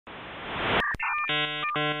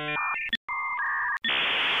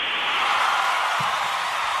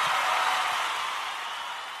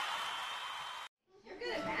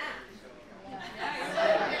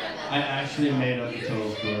actually made up the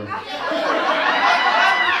total score.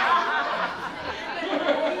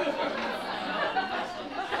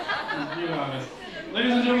 Be honest.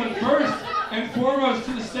 Ladies and gentlemen, first and foremost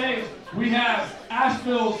to the stage, we have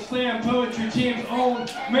Asheville Slam Poetry Team's own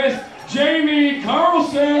Miss Jamie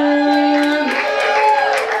Carlson.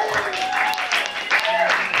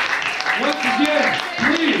 Once again,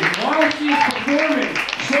 please, while she's performing,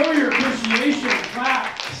 show your appreciation,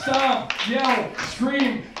 clap, stomp, yell,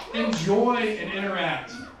 scream, enjoy, and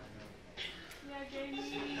interact. Yeah,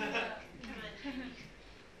 Jamie.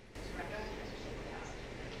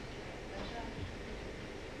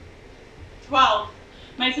 12.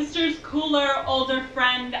 My sister's cooler, older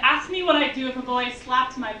friend asked me what I'd do if a boy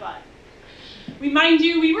slapped my butt. Mind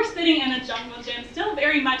you, we were sitting in a jungle gym, still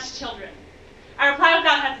very much children. I replied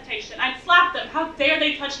without hesitation, I'd slap them. How dare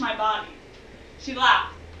they touch my body? She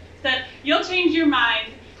laughed, said, you'll change your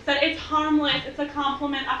mind, said it's harmless, it's a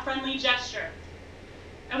compliment, a friendly gesture.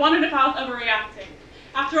 I wondered if I was overreacting.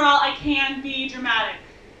 After all, I can be dramatic.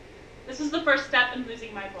 This was the first step in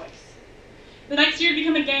losing my voice. The next year, it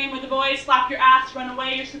became a game where the boys slap your ass, run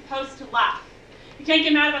away, you're supposed to laugh. You can't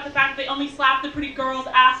get mad about the fact that they only slap the pretty girls'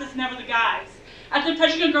 asses, never the guys. As if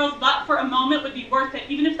touching a girl's butt for a moment would be worth it,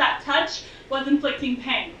 even if that touch was inflicting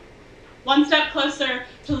pain. One step closer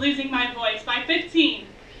to losing my voice. By 15,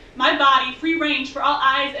 my body, free range for all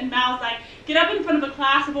eyes and mouths. I get up in front of a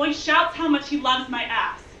class, a boy shouts how much he loves my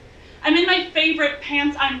ass. I'm in my favorite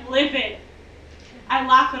pants, I'm livid. I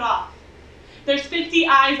laugh it off. There's 50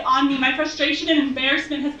 eyes on me. My frustration and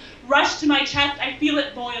embarrassment has rushed to my chest. I feel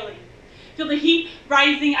it boiling. Feel the heat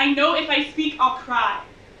rising. I know if I speak, I'll cry.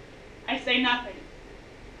 I say nothing.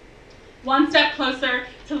 One step closer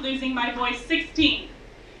to losing my voice. 16.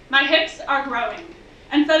 My hips are growing.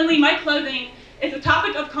 And suddenly my clothing is a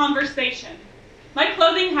topic of conversation. My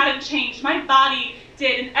clothing hadn't changed. My body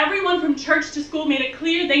did. And everyone from church to school made it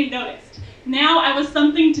clear they noticed. Now I was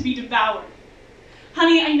something to be devoured.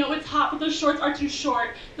 Honey, I know it's hot, but those shorts are too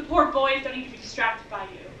short. The poor boys don't need to be distracted by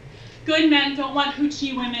you. Good men don't want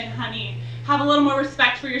hoochie women, honey. Have a little more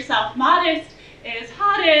respect for yourself. Modest is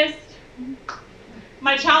hottest.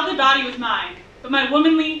 My childhood body was mine, but my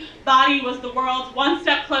womanly body was the world's one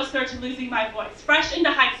step closer to losing my voice. Fresh into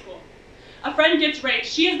high school, a friend gets raped.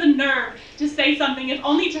 She has the nerve to say something, if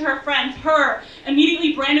only to her friends. Her,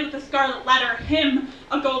 immediately branded with a scarlet letter. Him,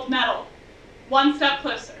 a gold medal. One step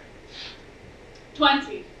closer.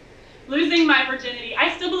 20. Losing my virginity.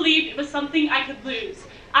 I still believed it was something I could lose.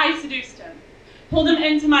 I seduced him. Pulled him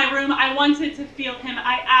into my room. I wanted to feel him.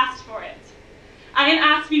 I asked for it. I didn't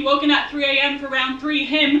ask to be woken at 3 a.m. for round 3.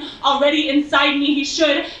 Him, already inside me, he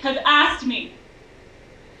should have asked me.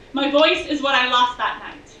 My voice is what I lost that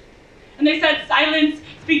night. And they said silence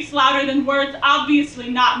speaks louder than words. Obviously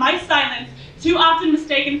not. My silence, too often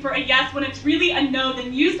mistaken for a yes when it's really a no,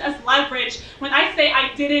 then used as leverage when I say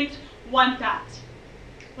I didn't want that.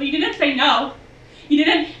 Well, you didn't say no. You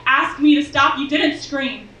didn't ask me to stop. You didn't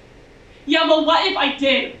scream. Yeah, well, what if I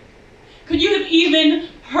did? Could you have even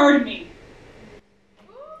heard me?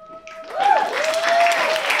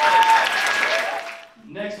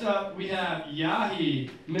 Next up, we have Yahi,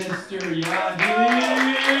 Mr.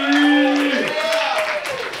 Yahi.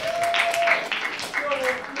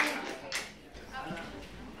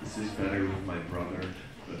 This is better with my brother,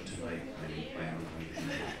 but tonight I am.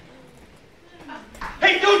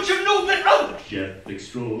 Hey, don't you know that other Chef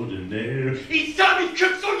extraordinaire. each time he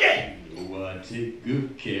cooks, oh yeah. Oh, I take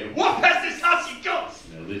good care. What past this house he goes?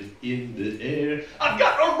 Smell it in the air. I've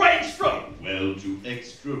got a range from Well to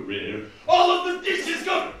extra rare. all of the dishes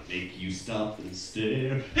gonna. Make you stop and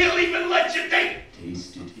stare. He'll even let you take it.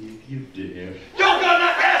 Taste it if you dare. You're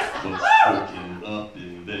gonna ask. What's cooking up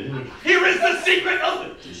in there? Here is the secret of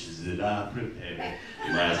it. Dishes that I prepare.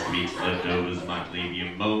 Last week's leftovers might leave you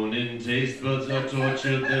moaning. Taste buds are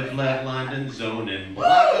tortured, they're flatlined and zoning.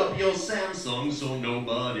 Lock up your Samsung so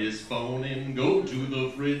nobody's phoning. Go to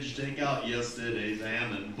the fridge, take out yesterday's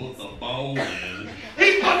ham and put the bone in.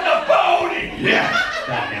 He put the bone in. Yeah,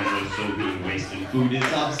 that ham was so good, wasting food is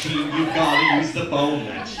obscene. You've gotta use the bone.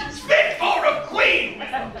 That shit's Fit for a queen.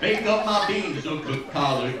 bake up my beans or cook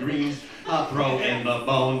collard greens. I throw in the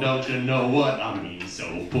bone, don't you know what I mean? So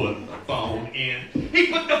put the bone in. He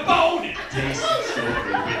put the bone in. Taste it so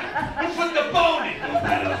good. He put the bone in. No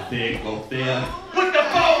matter thick or thin, Put the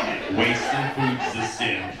bone in. wasting food's a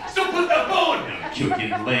sin. So put the bone in. I'm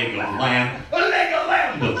cooking leg of lamb, A leg of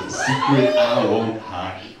lamb. but the secret I won't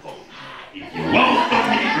hide. If you want the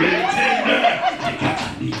meat really tender, you got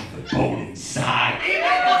to leave the bone inside. Even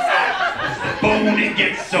inside. The bone it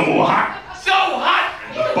gets so hot, So hot.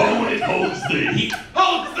 the bone it holds the heat.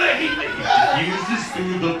 Holds the heat. Diffuses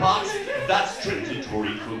through the box, that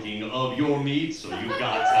king of your meat, so you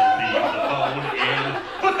got to leave the bone in.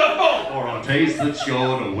 Put the bone. Or a taste that's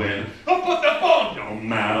sure to win. Oh, put the bone. No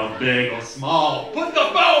matter big or small. Put the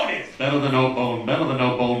bone in. Better than no bone, better than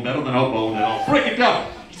no bone, better than no bone at all. Break it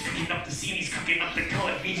down. He's cooking up the scene, he's cooking up the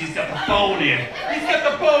colored beans, he's got the bone in. He's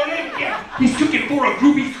got the bone in, yeah. He's cooking for a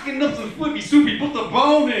group, he's cooking up some flippy soup, he put the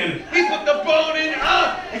bone in. He put the bone in,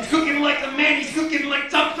 He's cooking like a man, he's cooking like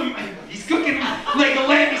something. He's cooking like a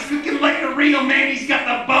lamb, he's cooking like a real man, he's got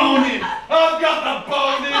the bone in. I've got the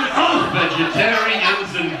bone in.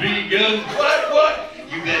 Vegetarians and vegans. What?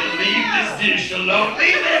 You better leave this dish alone.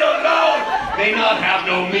 Leave it alone. May not have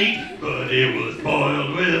no meat, but it was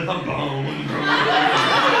boiled with a bone.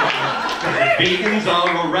 Cause the vegans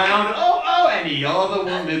are around, any other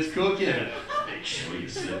one that's cooking, make sure you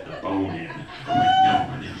slip the bone in when no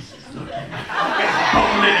one else is looking. The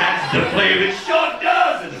bone it adds the flavor, it sure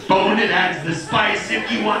does. And the bone it adds the spice.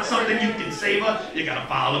 If you want something you can savor, you gotta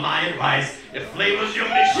follow my advice. If flavor's your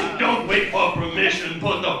mission, don't wait for permission.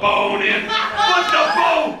 Put the bone in. Put the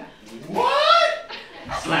bone. What?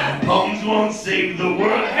 Slam poems won't save the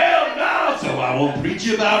world. Hell no. So I won't preach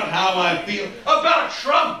about how I feel about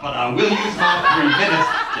Trump, but I will use my 3 minutes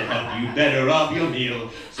to help you better up your meal.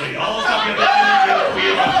 So you all stop your belly and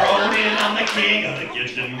feel a thrown in. I'm the king of the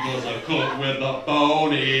kitchen, cause I cook with a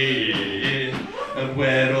bone in.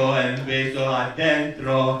 Puero en beso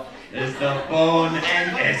adentro. Es the bone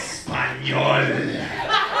en español.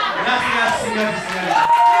 Gracias, señores y señores.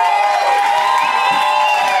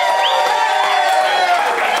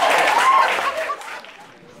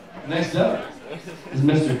 Next up is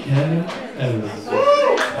Mr. Kevin Evans.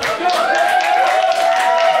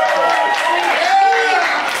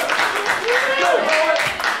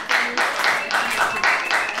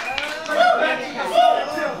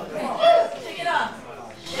 Take it off.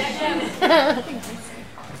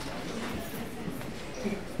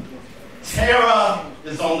 Tara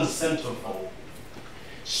is on the centerfold.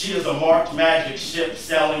 She is a marked magic ship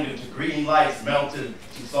sailing into green lights melted,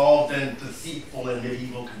 dissolved, and deceitful in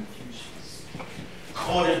medieval confusions.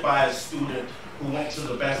 Courted by a student who went to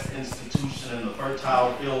the best institution in the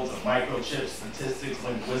fertile fields of microchip statistics,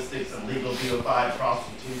 linguistics, and legal deified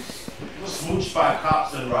prostitutes. Smooched by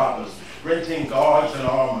cops and robbers, renting guards and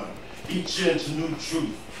armor. Beat you into new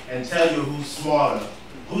truth and tell you who's smarter.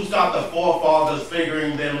 Who's got the forefathers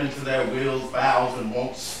figuring them into their wills, vows, and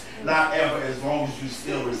wants? Not ever, as long as you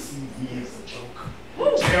still receive me as a joke.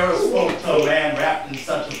 Tara spoke to a man wrapped in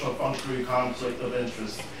such a perfunctory conflict of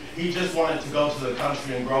interest. He just wanted to go to the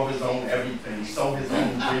country and grow his own everything, sow his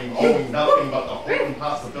own dream, owning nothing but the hope and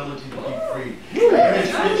possibility to be free. And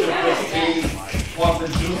his richer prestige was the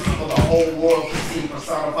juice for the whole world to see,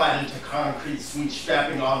 personified into concrete, sweet,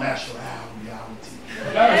 strapping all natural reality.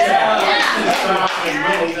 And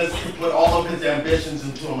willingness to put all of his ambitions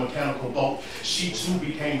into a mechanical boat. She too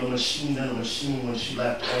became a machine in a machine when she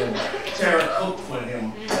left home. Tara cooked for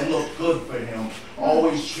him and looked good for him,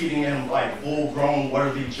 always treating him like full-grown,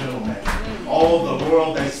 worthy gentlemen. All over the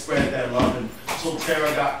world they spread their loving, till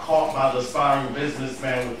Tara got caught by the aspiring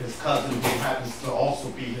businessman with his cousin who happens to also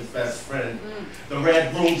be his best friend. The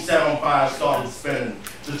red room set on fire, started spinning.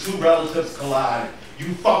 The two relatives collide.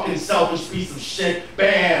 You fucking selfish piece of shit.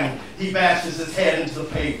 Bam! He bashes his head into the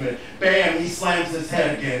pavement. Bam! He slams his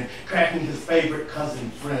head again, cracking his favorite cousin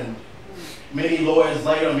friend. Many lawyers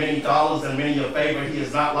later, many dollars, and many a favor. He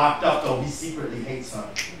is not locked up, though he secretly hates her.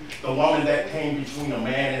 The woman that came between a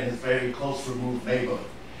man and his very close removed neighbor.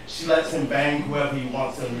 She lets him bang whoever he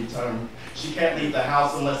wants in return. She can't leave the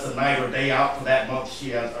house unless a night or day out for that month she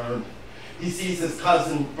has earned. He sees his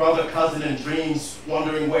brother cousin in dreams,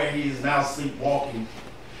 wondering where he is now sleepwalking,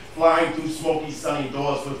 flying through smoky, sunny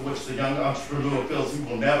doors with which the young entrepreneur feels he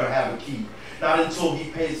will never have a key, not until he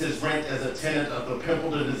pays his rent as a tenant of the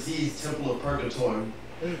pimpled and diseased temple of purgatory.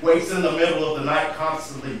 Wakes in the middle of the night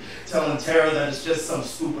constantly, telling Tara that it's just some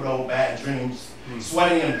stupid old bad dreams.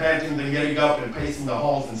 Sweating and panting, then getting up and pacing the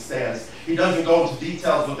halls and stairs. He doesn't go into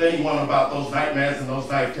details with anyone about those nightmares and those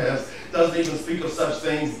night cares. Doesn't even speak of such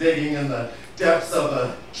things, digging in the depths of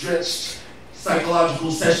a drenched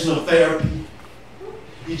psychological session of therapy.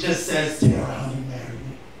 He just says, Tara, honey, marry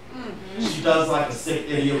me. She does like a sick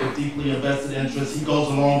idiot with deeply invested interest. He goes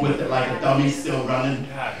along with it like a dummy still running.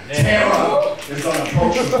 Tara is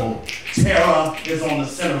unapproachable. Tara is on the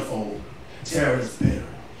centerfold. Tara is bitter,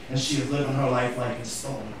 and she is living her life like it's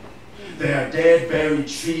stolen. There are dead, buried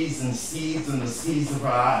trees and seeds in the seas of her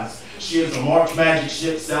eyes. She is a marked magic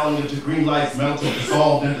ship sailing into green lights melted,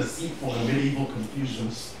 dissolved, and deceitful in medieval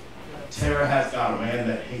confusions. Tara has got a man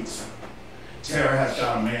that hates her. Tara has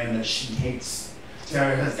got a man that she hates.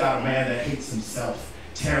 Tara has got a man that hates himself.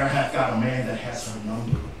 Tara hath got a man that has her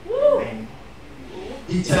number. Man.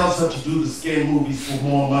 He tells her to do the scare movies for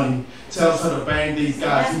more money, tells her to bang these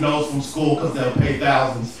guys he knows from school because they'll pay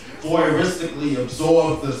thousands, voyeuristically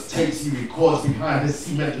absorb the tapes he records behind his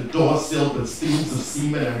cemented door sealed with steams of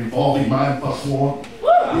semen and revolving mindfuck war.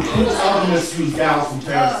 Recruits other misused gals from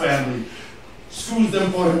Tara's family, screws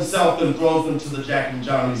them for himself and throws them to the Jack and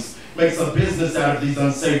Johnnies, makes a business out of these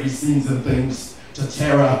unsavory scenes and things. To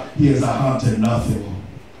Tara, he is a haunted nothing.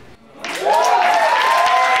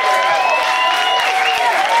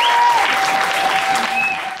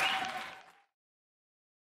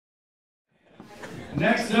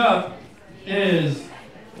 Next up is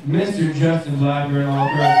Mr. Justin Blackburn,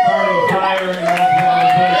 author of Starting Fire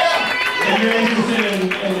and If you're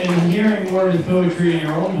interested in hearing more of his poetry in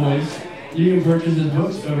your own voice, you can purchase his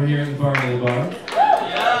books over here at the far end of the bar.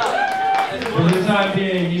 For the time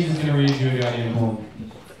being, he's just going to read you a goddamn poem.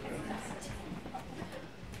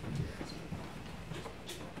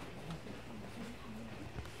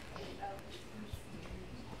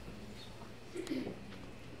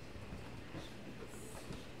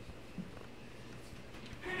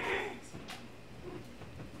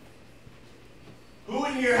 Who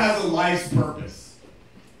in here has a life's purpose?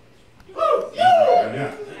 Woo!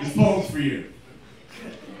 Yeah. This poem's for you.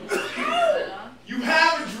 You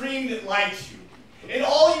have a dream that lights you, and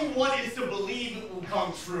all you want is to believe it will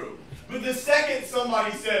come true. But the second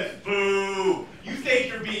somebody says, boo, you think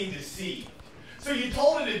you're being deceived. So you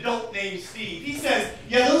told an adult named Steve. He says,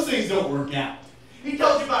 yeah, those things don't work out. He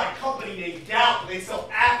tells you about a company named Doubt, where they sell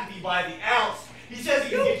apathy by the ounce. He says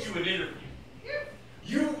he can get you an interview.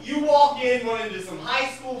 You walk in, run into some high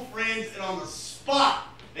school friends, and on the spot,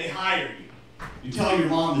 they hire you. You tell your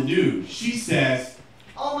mom the news. She says,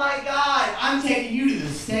 oh my God, I'm taking you to the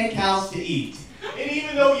steakhouse to eat. And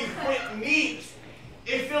even though you quit meat,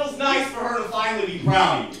 it feels nice for her to finally be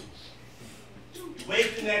proud of you. You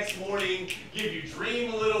wake the next morning, give your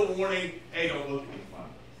dream a little warning, hey, don't look at me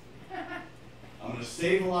funny. I'm going to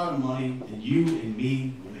save a lot of money, and you and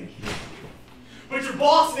me will make history. But your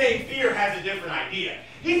boss named Fear has a different idea.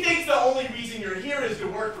 He thinks the only reason you're here is to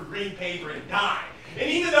work for green paper and die. And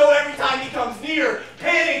even though every time he comes near,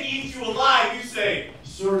 panic eats you alive, you say,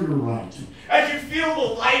 sir, you're right. As you feel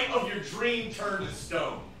the light of your dream turn to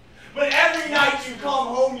stone. But every night you come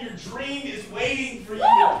home, your dream is waiting for you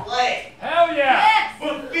to play. Hell yeah! Yes.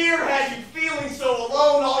 But Fear has you feeling so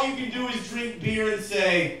alone, all you can do is drink beer and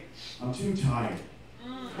say, I'm too tired.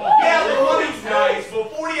 Yeah, the money's nice,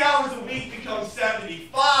 but 40 hours a week becomes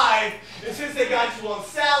 75, and since they got you on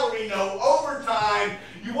salary, no overtime,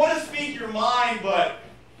 you want to speak your mind, but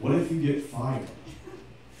what if you get fired?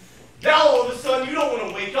 Now all of a sudden, you don't want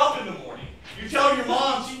to wake up in the morning. You tell your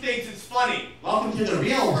mom, she thinks it's funny. Welcome to the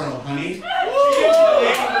real world, honey. She gives you the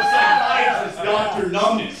name of her psychiatrist, Dr.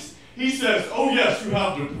 Numbness. He says, oh yes, you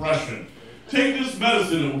have depression. Take this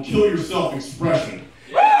medicine, it will kill your self-expression.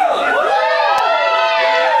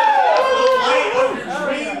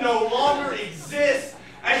 No longer exists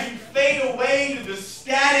as you fade away to the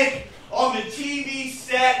static on the TV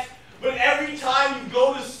set, but every time you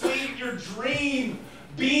go to sleep, your dream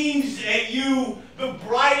beams at you the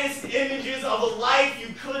brightest images of a life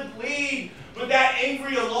you could lead, but that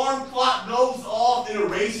angry alarm clock goes off and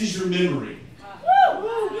erases your memory.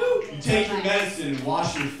 You take your medicine and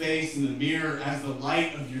wash your face in the mirror as the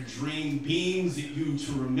light of your dream beams at you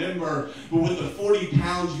to remember, but with the 40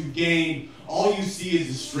 pounds you gained, all you see is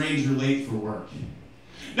a stranger late for work.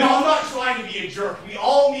 Now, I'm not trying to be a jerk. We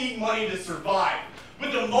all need money to survive.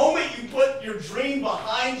 But the moment you put your dream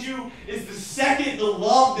behind you is the second the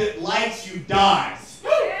love that lights you dies.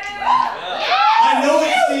 I know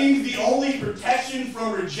it seems the only protection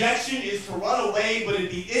from rejection is to run away, but at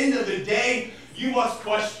the end of the day, you must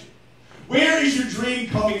question. Where is your dream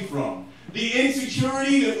coming from? The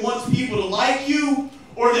insecurity that wants people to like you,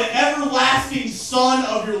 or the everlasting sun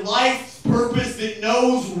of your life's purpose that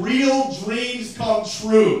knows real dreams come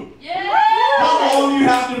true? Yeah. How long do you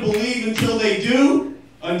have to believe until they do?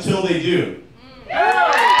 Until they do.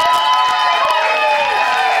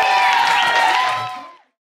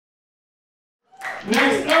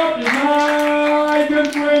 Next up is my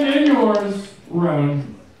good friend and yours, Rowan.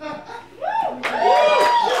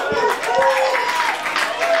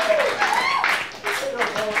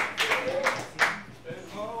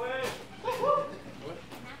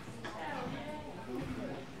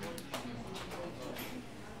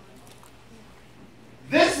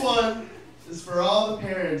 This one is for all the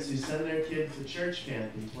parents who send their kids to church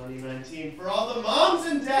camp in 2019, for all the moms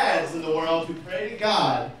and dads in the world who pray to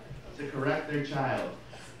God to correct their child,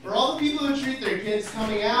 For all the people who treat their kids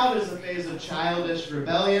coming out as a phase of childish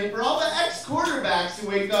rebellion. For all the ex-quarterbacks who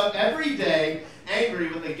wake up every day angry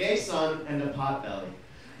with a gay son and a potbelly.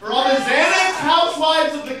 For all the Xanax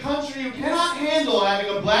housewives of the country who cannot handle having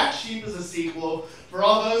a black sheep as a sequel. For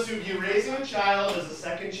all those who view raising a child as a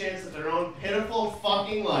second chance at their own pitiful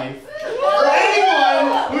fucking life. For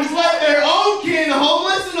anyone who's left their own kid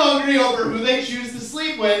homeless and hungry over who they choose to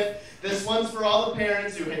sleep with. This one's for all the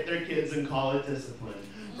parents who hit their kids and call it discipline.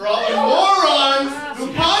 For all the morons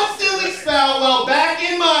who constantly spout, well, back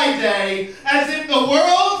in my day, as if the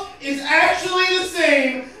world is actually the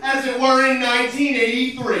same as it were in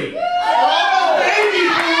 1983. For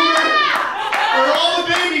all the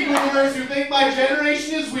baby boomers who think my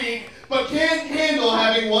generation is weak, but can't handle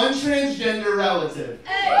having one transgender relative. For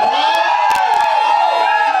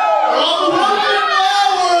all the women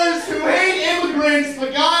flowers who hate immigrants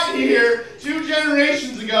but got here 2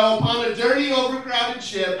 generations ago upon a dirty, overcrowded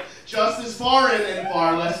ship, just as foreign and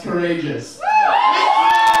far less courageous.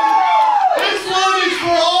 This one is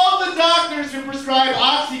for all the doctors who prescribe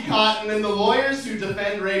Oxycontin and the lawyers who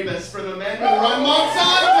defend rapists, for the men who run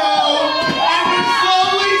Monsanto and are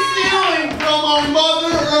slowly stealing from our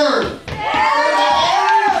Mother Earth. For the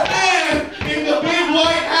orange man in the big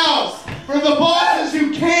White House. For the bosses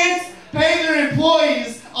who can't pay their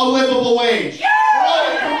employees a livable wage. For all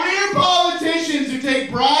the career politicians who take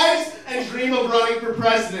bribes and dream of running for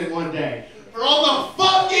president one day. For all the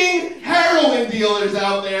fucking heroin dealers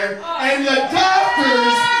out there and the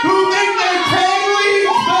doctors who think they're 10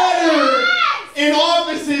 leagues better. In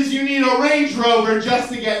offices you need a Range Rover just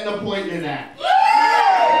to get an appointment at.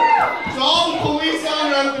 To all the police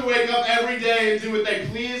on earth who wake up every day and do what they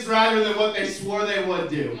please rather than what they swore they would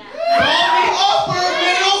do. To all the upper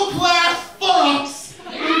middle class fucks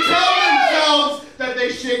who tell themselves that they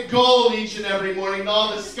shit gold each and every morning. To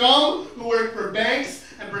all the scum who work for banks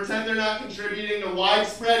and pretend they're not contributing to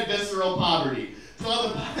widespread visceral poverty. To all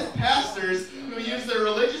the pastors who use their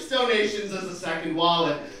religious donations as a second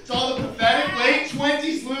wallet. To all the pathetic late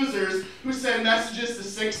 20s losers who send messages to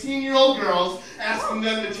 16-year-old girls asking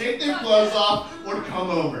them to take their clothes off or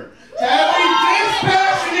come over. To every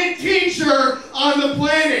dispassionate teacher on the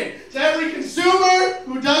planet. To every consumer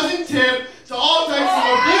who doesn't tip. To all types of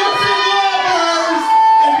abusive lovers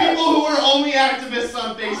and people who are only activists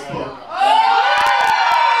on Facebook.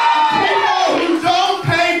 Who don't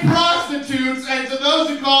pay prostitutes, and to those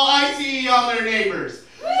who call ICE on their neighbors.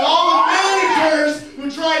 To all the managers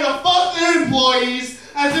who try to fuck their employees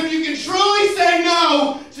as if you can truly say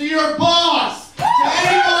no to your boss. To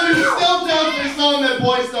anyone who still tells their son that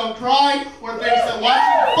boys don't cry or thinks that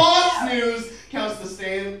watching Fox News counts the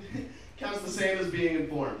same as being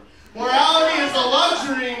informed. Morality is a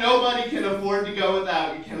luxury nobody can afford to go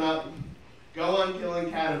without. You cannot go on killing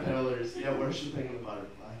caterpillars, yet worshiping the butterfly.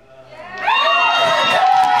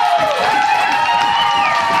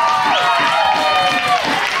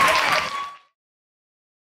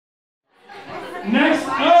 Next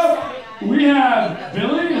up, we have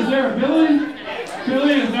Billy. Is there a Billy?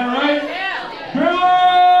 Billy, is that right? Yeah. Billy!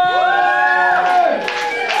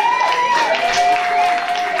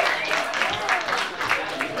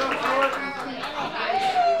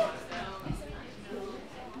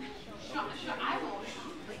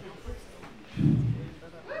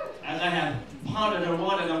 As I have pondered and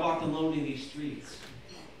wandered, I walked alone in these streets.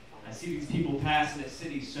 I see these people pass in a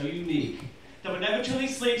city so unique that would never truly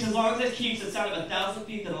sleeps as long as it keeps the sound of 1,000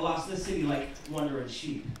 feet that are lost in the city like wandering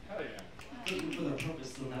sheep. Hell yeah. Looking for their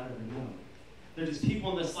purpose still not ever known. They're just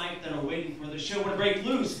people in this life that are waiting for the show to break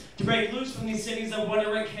loose from these cities of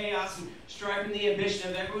wonder and chaos and striving the ambition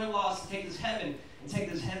of everyone lost to take this heaven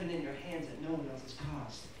in your hands that no one else has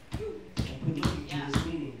caused. And put looking to this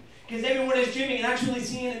meaning. Because everyone is dreaming and not truly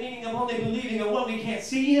seeing the meaning of only believing in what we can't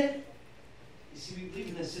see yet. You see, we believe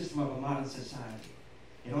in the system of a modern society.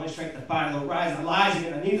 It only strikes the fight of the rise of lies,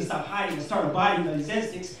 and I need to stop hiding and start abiding by these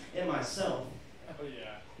instincts in myself. Oh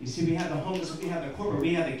yeah. You see, we have the homeless, we have the corporate,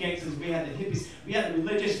 we have the gangsters, we have the hippies, we have the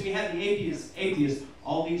religious, we have the atheists,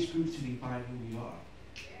 all these groups to define who we are.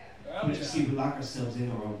 Oh, But you see, we lock ourselves in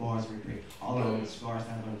our own bars and we break all our own scars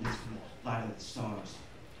down on this from the light of the stars.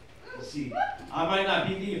 You see, I might not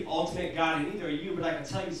be the ultimate God, and neither are you, but I can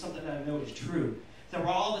tell you something that I know is true. That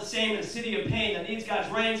we're all the same in a city of pain that needs God's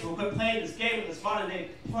reign, so we'll quit playing this game with this modern day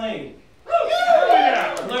plane.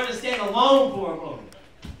 Learn to stand alone for a moment.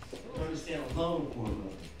 Learn to stand alone for a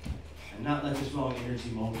moment. And not let this wrong energy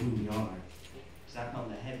mold who we are. Because I found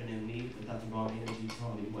the heaven in me without the wrong energy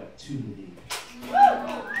telling me what to believe.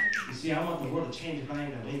 You see, I want the world to change if I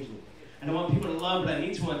ain't no angel. And I want people to love, but I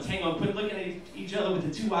need to untangle and quit looking at each other with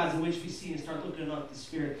the two eyes in which we see and start looking up the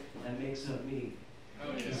spirit that makes up me.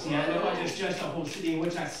 You see, I know I just judge the whole city in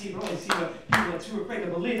which I see, but only see what people are too afraid to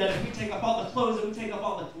believe, that if we take up all the clothes and we take up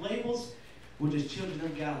all the labels, we're just children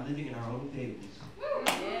of God living in our own fables.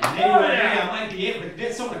 And maybe one day I might be able to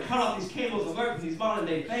convince someone to cut off these cables and learn from these modern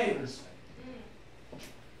day favors.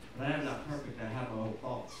 But I am not perfect, I have my own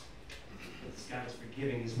faults. But this God is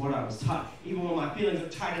forgiving is what I was taught, even when my feelings are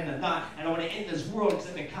tied in a knot, and I want to end this world because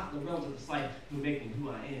I've been caught in the realms of this life who make me who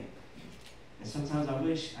I am. And sometimes I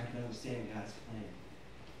wish I could understand God's plan.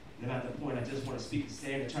 And at the point, I just want to speak the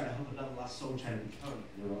same and try to help another lost soul try to become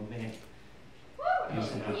their own man.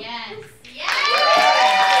 Yes.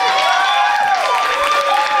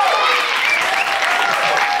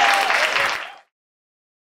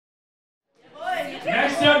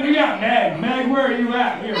 Next up, we got Meg. Meg, where are you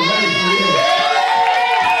at? We are ready for you.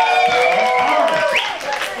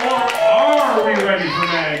 Or are we ready for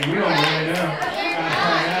Meg? We don't really know.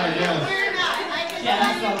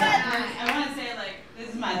 I want to say, like, this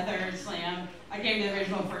is my third slam. I gave the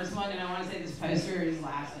original first one, and I want to say this poster is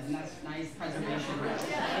last, and that's nice preservation.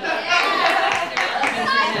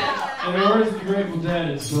 In the words of the Grateful Dead,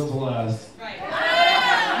 it's built to last. Right.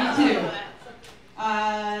 Me too.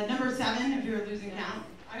 Number 7, if you were losing count.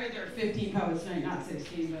 I heard there were 15 poets tonight, not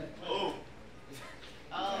 16, but... Oh.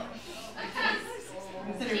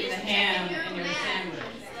 Consider me the ham in your sandwich.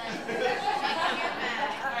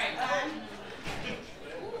 All right.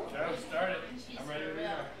 Joe, start it. I'm ready to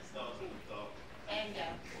go. And go.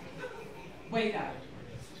 Wake up.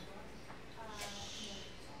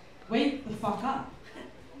 Wake the fuck up.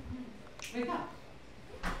 Wake up.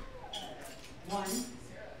 1,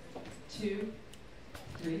 2,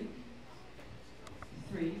 3.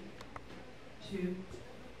 3, 2,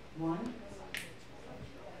 1.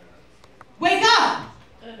 Wake up!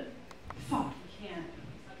 Fuck, you can't.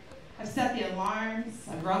 I've set the alarms.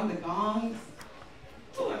 I've rung the gongs.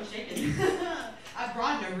 Oh, I'm shaking. I've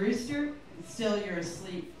brought in a rooster, and still you're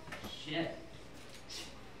asleep. Shit.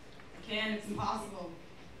 I can't, it's impossible.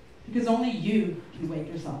 Because only you can wake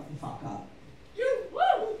yourself the fuck up. You,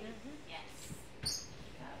 woo! Yes.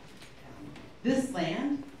 This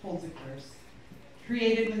land holds a curse.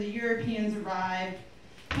 Created when the Europeans arrived,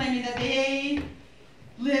 claiming that they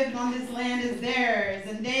lived on this land as theirs,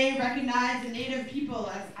 and they recognized the native people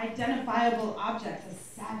as identifiable objects, as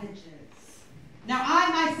savages. Now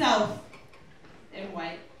I myself am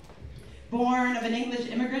white, born of an English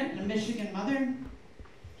immigrant and a Michigan mother,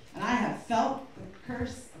 and I have felt the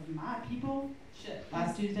curse of my people,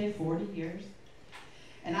 last Tuesday, 40 years,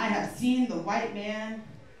 and I have seen the white man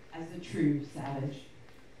as the true savage.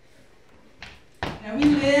 Now we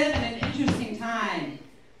live in an interesting time.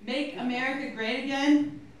 Make America great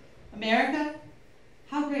again? America?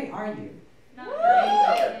 How great are you? Not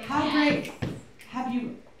great. How great have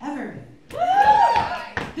you ever been?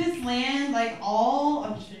 This land, like all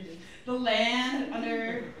of the land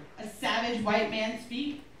under a savage white man's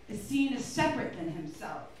feet, is seen as separate than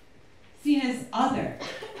himself, seen as other,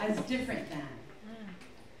 as different than.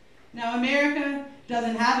 Now America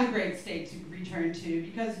doesn't have a great state to return to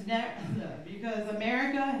because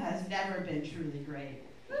America has never been truly great.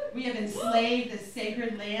 We have enslaved this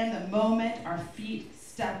sacred land the moment our feet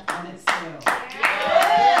stepped on its soil.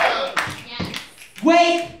 Yes.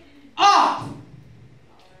 Wake up!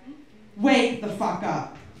 Wake the fuck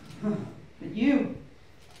up. But you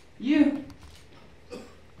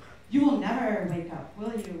will never wake up,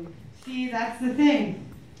 will you? See, that's the thing.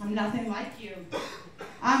 I'm nothing like you.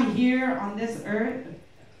 I'm here on this earth.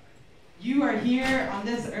 You are here on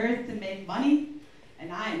this earth to make money,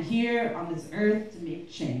 and I am here on this earth to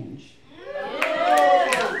make change.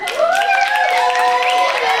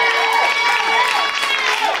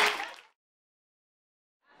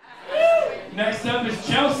 Next up is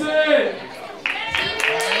Chelsea.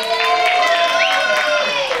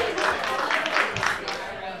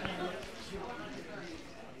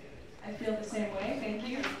 I feel the same way, thank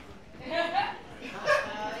you.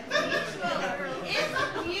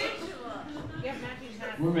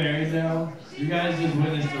 We're married now. You guys just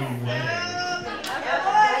witnessed a wedding.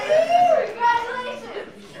 Congratulations!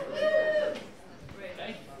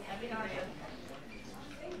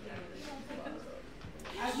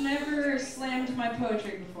 I've never slammed my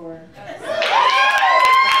poetry before.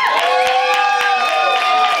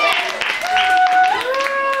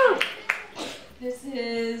 This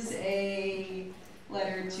is a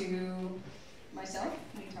letter to myself,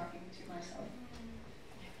 me talking to myself.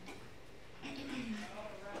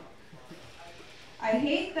 I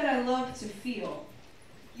hate that I love to feel.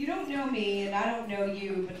 You don't know me and I don't know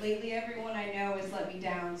you, but lately everyone I know has let me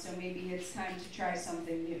down, so maybe it's time to try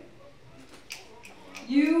something new.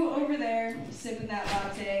 You over there, sipping that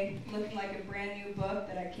latte, looking like a brand new book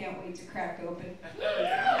that I can't wait to crack open.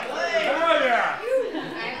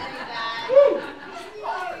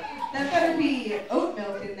 That better be oat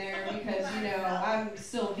milk in there because, you know, I'm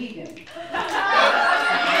still vegan.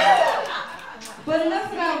 But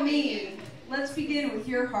enough about me. Let's begin with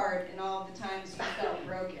your heart and all of the times you felt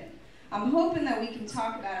broken. I'm hoping that we can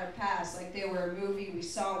talk about our past like they were a movie we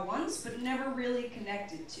saw once but never really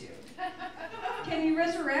connected to. Can you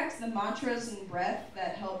resurrect the mantras and breath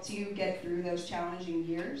that helped you get through those challenging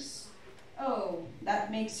years? Oh,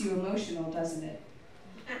 that makes you emotional, doesn't it?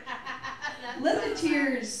 Let the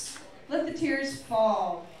tears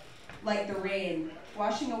fall like the rain,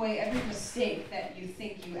 washing away every mistake that you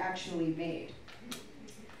think you actually made.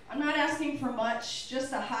 I'm not asking for much,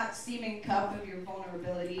 just a hot steaming cup of your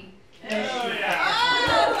vulnerability. No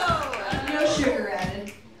sugar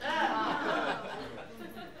added.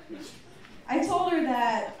 I told her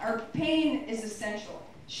that our pain is essential.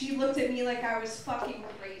 She looked at me like I was fucking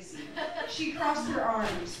crazy. She crossed her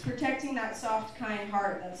arms, protecting that soft, kind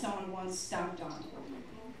heart that someone once stomped on.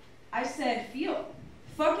 I said, feel.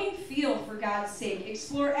 Fucking feel, for God's sake.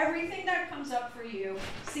 Explore everything that comes up for you.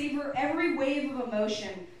 Savor every wave of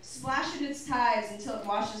emotion. Splash in its tides until it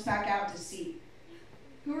washes back out to sea.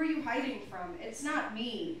 Who are you hiding from? It's not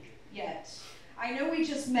me, yet. I know we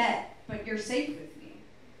just met, but you're safe with me.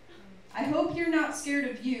 I hope you're not scared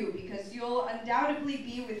of you, because you'll undoubtedly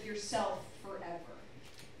be with yourself forever.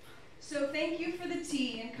 So thank you for the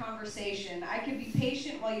tea and conversation. I can be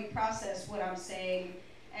patient while you process what I'm saying,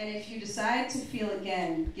 and if you decide to feel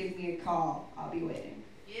again, give me a call. I'll be waiting.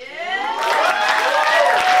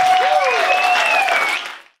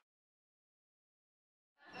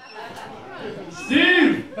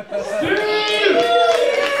 Steve! Steve!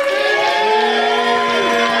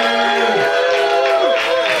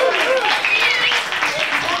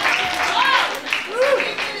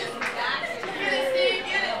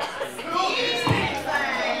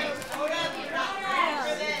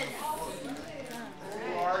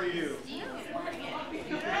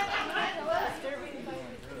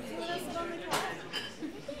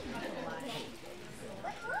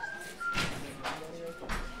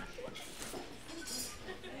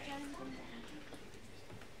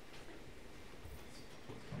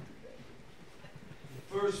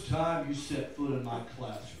 First time you set foot in my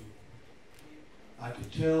classroom, I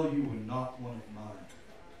could tell you were not one of mine.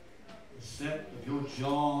 The set of your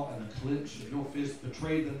jaw and the clench of your fist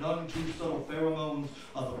betrayed the none too subtle pheromones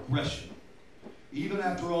of aggression. Even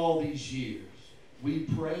after all these years, we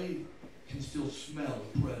prey can still smell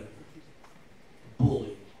a predator.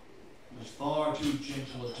 Bully was far too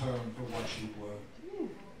gentle a term for what you were.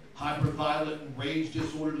 Hyper-violent and rage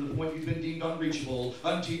disorder to the point you've been deemed unreachable,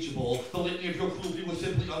 unteachable. The litany of your cruelty was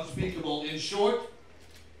simply unspeakable. In short,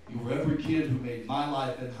 you were every kid who made my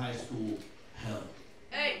life in high school hell.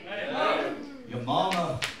 Hey. Your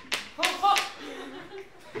mama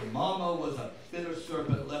was a bitter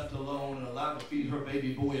serpent left alone and allowed to feed her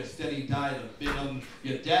baby boy a steady diet of venom.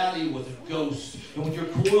 Your daddy was a ghost, and when your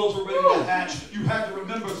coils were ready to hatch, you had to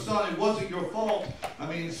remember, son, it wasn't your fault. I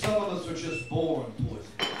mean, some of us are just born poisoned.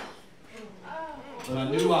 But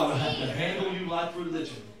I knew I would have to handle you like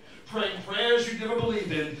religion. Praying prayers you'd never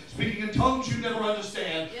believe in, speaking in tongues you'd never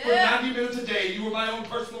understand. For 90 minutes a day, you were my own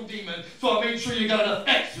personal demon, so I made sure you got enough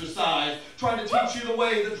exercise. Trying to teach you the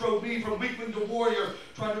way that drove me from weakling to warrior.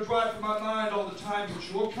 Trying to drive from my mind all the times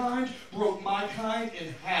that your kind broke my kind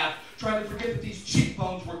in half. Trying to forget that these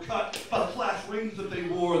cheekbones were cut by the flash rings that they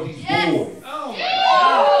wore, these boys. Oh my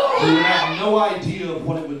God. They would have no idea of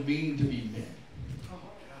what it would mean to be men.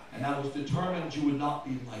 And I was determined you would not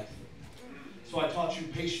be like them. So I taught you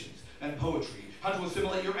patience and poetry, how to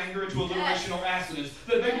assimilate your anger into alliteration or assonance,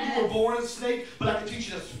 that maybe you were born a snake, but I could teach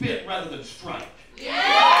you to spit rather than strike.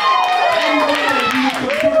 And you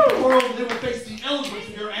could convert the world, and they would face the eloquence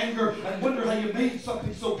of your anger and wonder how you made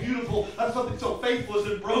something so beautiful out of something so faithless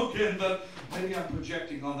and broken, but maybe I'm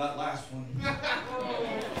projecting on that last one.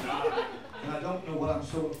 And I don't know what I'm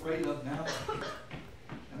so afraid of now.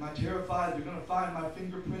 Am I terrified they're going to find my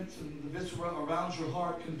fingerprints and the viscera around your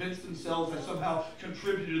heart, convince themselves I somehow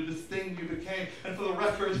contributed to this thing you became? And for the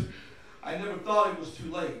record, I never thought it was too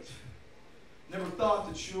late. Never thought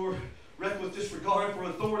that your reckless disregard for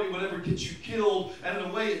authority would ever get you killed, and in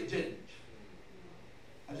a way it didn't.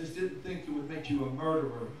 I just didn't think it would make you a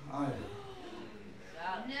murderer either.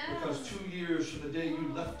 Because 2 years from the day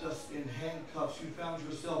you left us in handcuffs, you found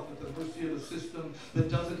yourself at the mercy of a system that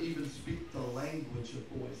doesn't even speak the language of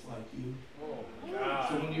boys like you.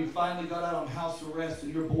 So when you finally got out on house arrest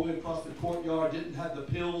and your boy across the courtyard didn't have the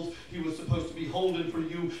pills he was supposed to be holding for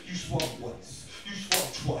you, you swung once, you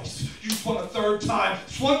swung twice, you swung a third time,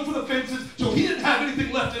 swung for the fences till he didn't have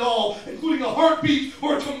anything left at all, including a heartbeat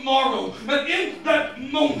or a tomorrow. And in that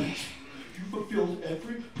moment, you fulfilled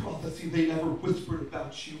every prophecy they ever whispered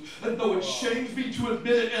about you. And though it shames me to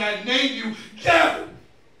admit it, and I name you Gavin,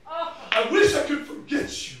 I wish I could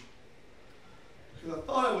forget you. Because I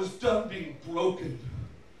thought I was done being broken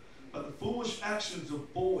by the foolish actions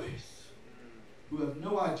of boys who have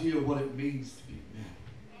no idea what it means to be men.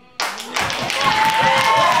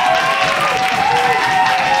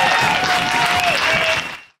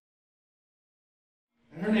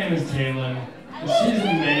 Her name is Taylor. She's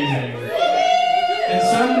amazing. And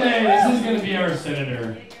someday this is going to be our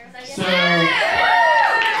senator. So,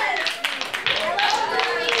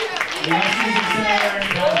 unless she's a senator in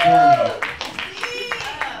California.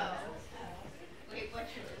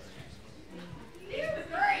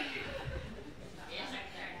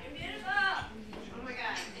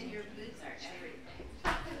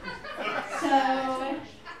 So,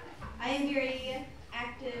 I am very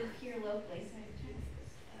active here locally, so I'm trying to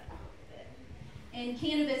bit. And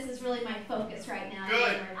cannabis is really my focus right now.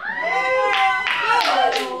 Good.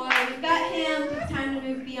 So, we've got hemp, it's time to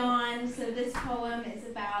move beyond. So this poem is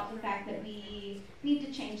about the fact that we need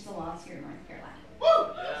to change the laws here in North Carolina.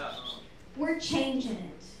 Woo! Yeah. We're changing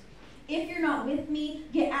it. If you're not with me,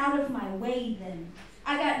 get out of my way then.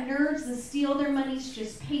 I got nerves that steal their money's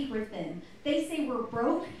just paper thin. They say we're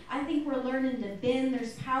broke. I think we're learning to bend.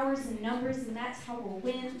 There's powers in numbers, and that's how we'll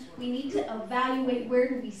win. We need to evaluate where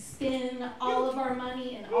do we spend all of our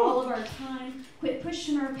money and all of our time. Quit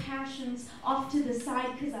pushing our passions off to the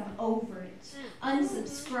side because I'm over it.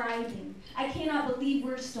 Unsubscribing. I cannot believe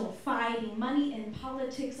we're still fighting. Money in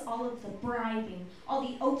politics, all of the bribing, all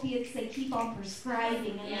the opiates they keep on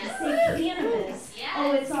prescribing. And they say cannabis,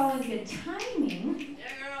 oh, it's all in good timing.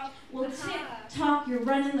 Well, TikTok, you're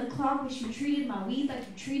running the clock. Wish you treated my weed like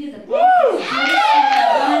you treated a block.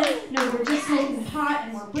 No, we're just smoking pot,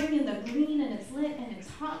 and we're bringing the green, and it's lit, and it's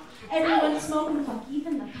hot. Everyone's smoking, fuck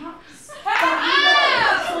even the cops. Fuck even the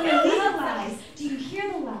cops when they legalize. Do you hear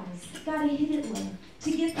the lies? Gotta hit it low to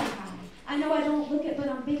get the high. I know I don't look it, but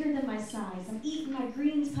I'm bigger than my size. I'm eating my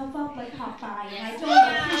greens, puff up like Popeye, and I don't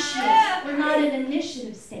appreciate we're not an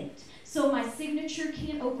initiative state. So my signature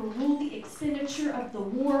can't overrule the expenditure of the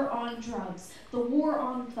war on drugs, the war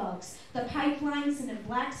on thugs, the pipelines sending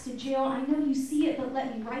blacks to jail. I know you see it, but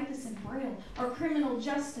let me write this in Braille. Our criminal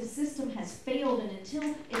justice system has failed, and until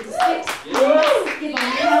it is fixed, we must give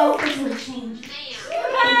them hell because we're changing.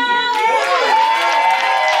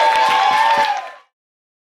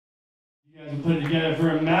 You guys will put it together for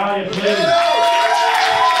Amalia, please.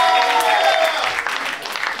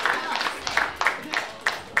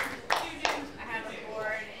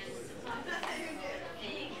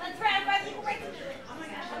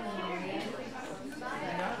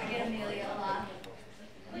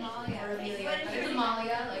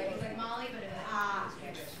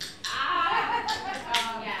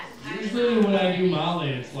 Usually when I do Molly,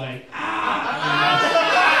 it's like,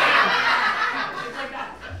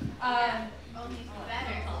 Only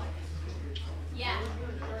better. Yeah.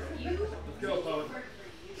 You. Let's go, poet.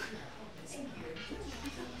 Thank you.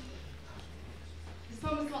 This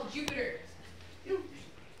poem is called Jupiter.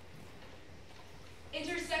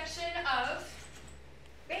 Intersection of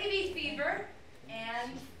baby fever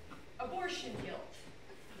and abortion guilt.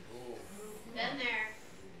 Been there.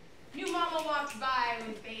 New mama walks by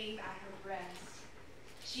with babe at her breast.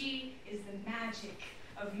 She is the magic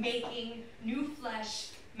of making new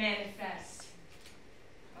flesh manifest.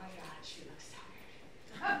 My God, she looks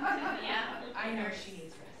tired. Yeah. I know she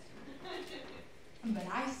needs rest. But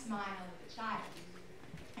I smile at the child,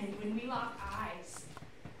 and when we lock eyes,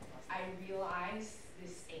 I realize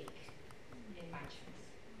this ache in my chest.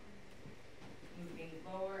 Moving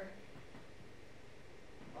lower,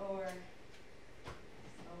 lower,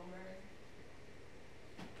 slower,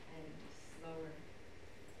 and slower.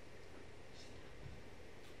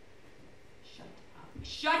 Shut up.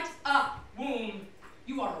 Shut up, womb.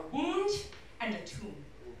 You are a wound and a tomb.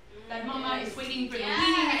 That mama is waiting for the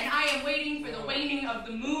weaning, and I am waiting for the waning of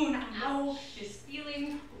the moon. I know this feeling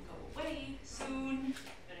will go away soon.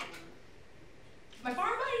 My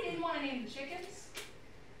farm buddy didn't want to name the chickens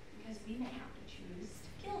because we may have to choose to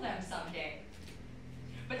kill them someday.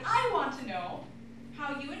 But I want to know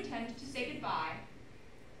how you intend to say goodbye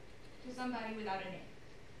to somebody without a name.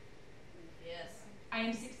 Yes. I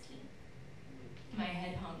am 16. My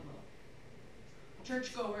head hung low.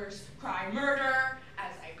 Churchgoers cry murder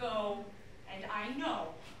as I go, and I know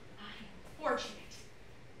I am fortunate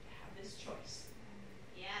to have this choice.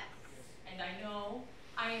 Yes. And I know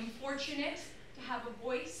I am fortunate to have a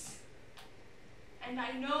voice. And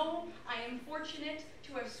I know I am fortunate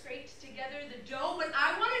to have scraped together the dough, but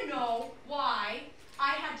I want to know why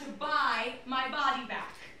I had to buy my body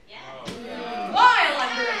back. Yes. Oh. While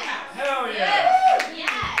under attack. Hell yeah. Yes.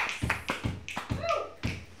 Yes.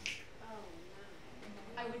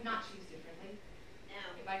 I would not choose differently.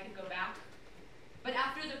 No. If I could go back. But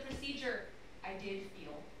after the procedure, I did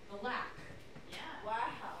feel the lack. Yeah.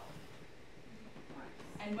 Wow.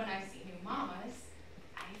 And when I see new mamas,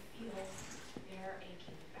 I feel they're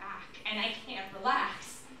aching back, and I can't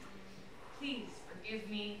relax. Please forgive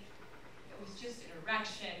me. It was just an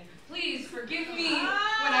erection. Please forgive me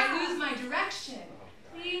when I lose my direction.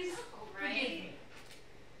 Please forgive me.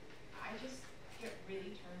 I just get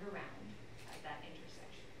really turned around at that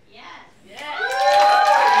intersection. Yes.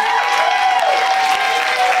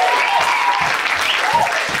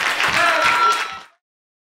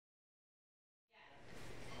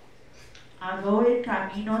 Hago el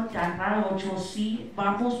camino Tarra 8C,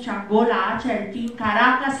 vamos Changola H, el fin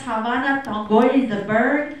Caracas, Havana, Tongoy, the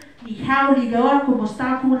Berg, ni how ni loa como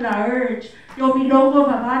está con la urge. Yo mi logo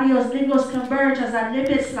varios lingos converge as I lip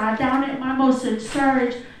it, slide down at my most and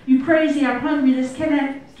surge. You crazy, I'm hungry, this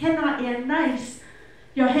cannot end nice.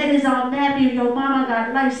 Your head is all nappy, your mama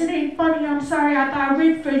got lice. It ain't funny, I'm sorry, I buy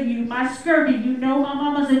rib for you. My scurvy, you know my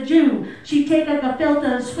mama's a Jew. She take a gefilte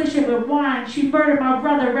and swish it with wine. She murdered my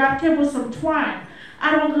brother, wrapped him with some twine.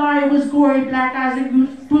 I don't lie, it was gory, black eyes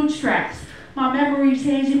and bootstraps. My memory's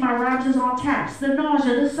hazy, my rhymes is on taps. The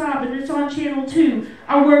nausea, the sobbing, it's on channel 2.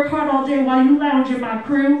 I work hard all day while you lounge in my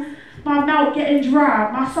crew. My mouth getting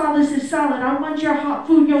dry, my solace is solid. I want your hot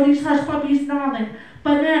food, yo, these hush puppies gnawing.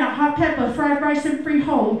 Banana, hot pepper, fried rice, and free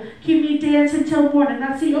whole. Keep me dancing till morning,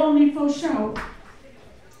 that's the only faux show.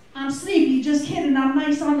 I'm sleepy, just kidding, I'm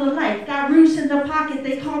nice on the light. Got roost in the pocket,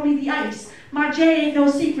 they call me the ice. My J ain't no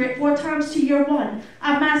secret, 4 times to your 1.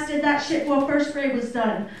 I mastered that shit before first grade was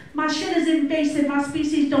done. My shit is invasive, my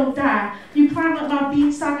species don't die. You climb up my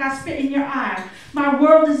beanstalk, I spit in your eye. My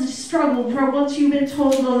world is a struggle, for once you've been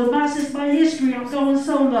told, though the mass is my history, I'm going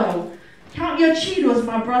solo. Count your Cheetos,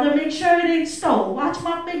 my brother, make sure it ain't stole. Watch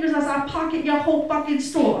my fingers as I pocket your whole fucking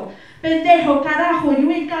store. Pendejo, carajo, you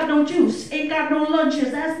ain't got no juice, ain't got no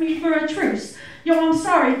lunches, ask me for a truce. Yo, I'm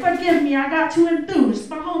sorry, forgive me, I got too enthused.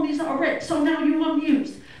 My homies are rich, so now you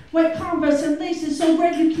amused. Wet Converse and laces so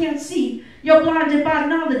red you can't see. You're blinded by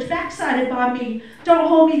knowledge, backsided by me. Don't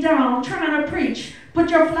hold me down, I'm trying to preach. Put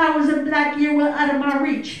your flowers in black gear well out of my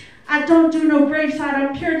reach. I don't do no graveside,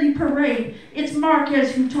 I'm purely parade. It's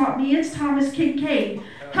Marquez who taught me, it's Thomas Kincaid.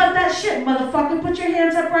 Cut that shit, motherfucker, put your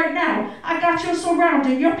hands up right now. I got you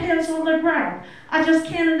surrounded, your pants on the ground. I just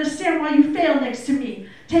can't understand why you fail next to me.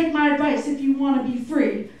 Take my advice if you want to be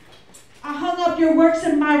free. I hung up your works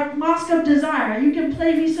in my mosque of desire. You can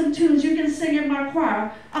play me some tunes, you can sing in my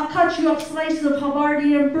choir. I'll cut you up slices of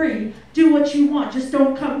Havarti and Brie. Do what you want, just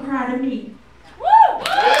don't come cry to me. Woo!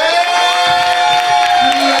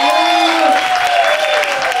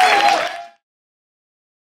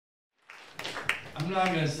 I'm not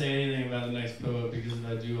going to say anything about the next poet because if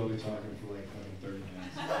I do, I'll be talking for like fucking 30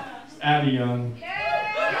 minutes. It's Abby Young.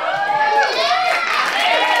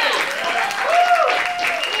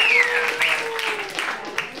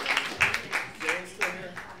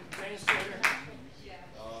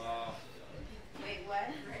 Wait, what?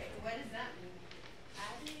 What does that mean?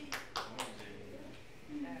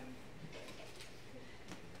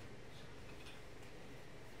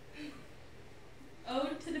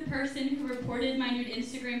 Ode to the person who reported my nude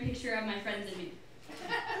Instagram picture of my friends and me.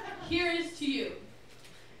 Here is to you.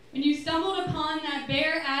 When you stumbled upon that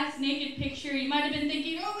bare-ass naked picture, you might have been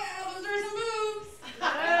thinking, oh wow, those are some boobs.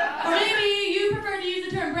 Or maybe you prefer to use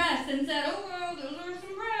the term breast and said, oh wow, those are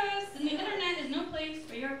some breasts. And the internet is no place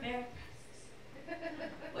for your bare breasts.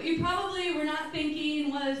 What you probably were not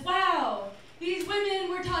thinking was, wow, these women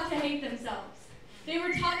were taught to hate themselves. They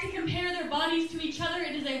were taught to compare their bodies to each other.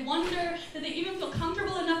 It is a wonder that they even feel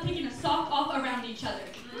comfortable enough taking a sock off around each other.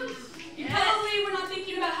 You probably were not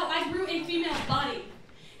thinking about how I grew a female body.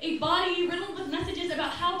 A body riddled with messages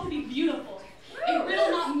about how to be beautiful. A riddle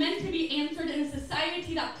not meant to be answered in a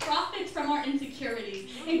society that profits from our insecurities.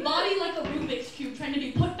 A body like a Rubik's Cube trying to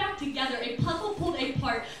be put back together. A puzzle pulled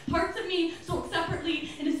apart. Parts of me sold separately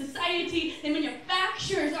in a society that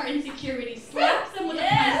manufactures our insecurities, slaps them with a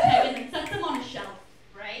price tag, and then sets them on a shelf.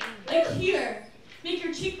 Right? Like here. Make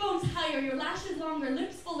your cheekbones higher, your lashes longer,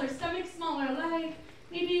 lips fuller, stomach smaller, like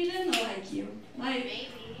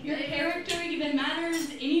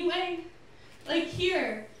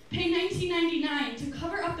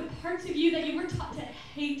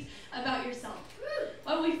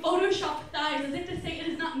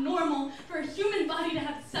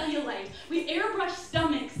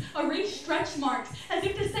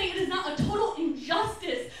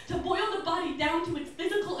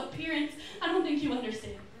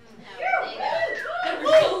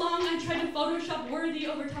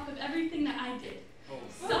everything that I did.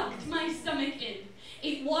 Sucked my stomach in,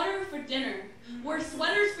 ate water for dinner, wore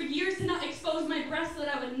sweaters for years to not expose my breasts so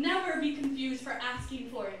that I would never be confused for asking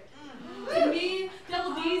for it. To me,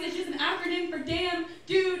 double D's is just an acronym for damn,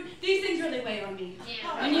 dude, these things really weigh on me.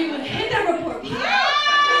 When you would hit that report button, you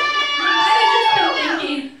might have just been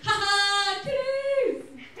thinking, haha, titties!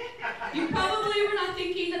 You probably were not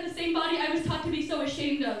thinking that the same body I was taught to be so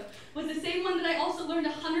ashamed of was the same one that I also learned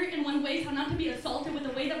 101 ways how not to be assaulted with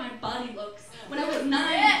the way that my body looks. When I was 9,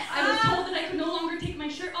 I was told that I could no longer take my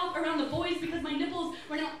shirt off around the boys because my nipples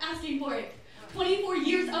were now asking for it. 24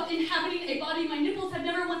 years of inhabiting a body, my nipples have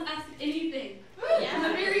never once asked anything. From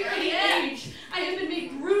a very early age, I have been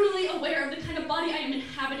made brutally aware of the kind of body I am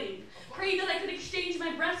inhabiting. Prayed that I could exchange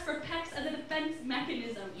my breasts for pecs as a defense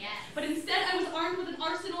mechanism. But instead, I was armed with an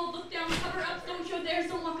arsenal of look down, cover ups, don't show theirs,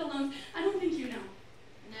 don't walk alone. I don't think you know.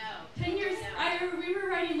 No. 10 years prior, we were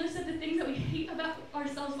writing lists of the things that we hate about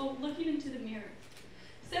ourselves while looking into the mirror.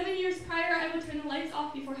 7 years prior, I would turn the lights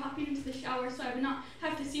off before hopping into the shower so I would not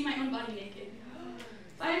have to see my own body naked.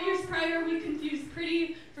 5 years prior, we confused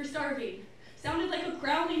pretty for starving. Sounded like a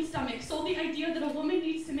growling stomach, sold the idea that a woman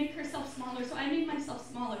needs to make herself smaller, so I made myself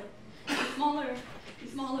smaller, and smaller, and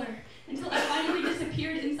smaller, until I finally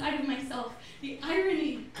disappeared inside of myself. The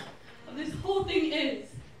irony of this whole thing is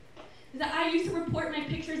that I used to report my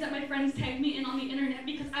pictures that my friends tagged me in on the internet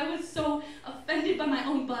because I was so offended by my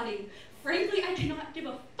own body. Frankly, I cannot give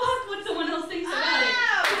a fuck what someone else thinks about it.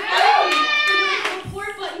 Finally, the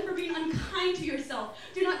report button for being unkind to yourself.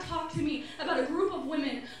 Do not talk to me about a group of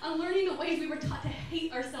women unlearning the ways we were taught to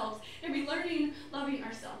hate ourselves and relearning loving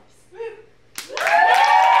ourselves.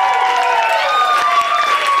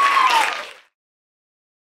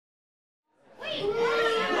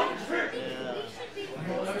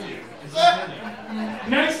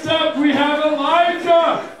 Next up, we have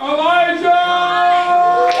Elijah! Elijah!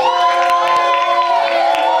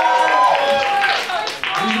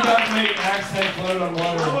 He's about to make an axe head float on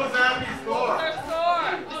water. What was that score?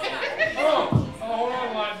 Oh, hold on,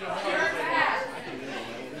 Elijah.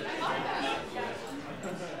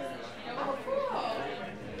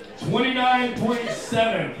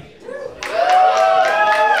 29.7.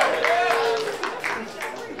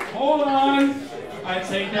 Hold on. I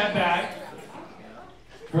take that back.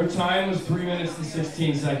 Her time was 3 minutes and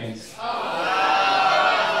 16 seconds. So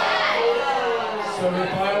her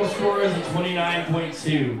final score is a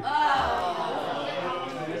 29.2.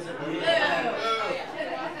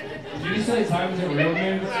 Did you just say time isn't real,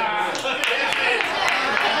 man?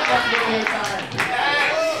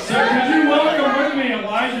 So could you welcome with me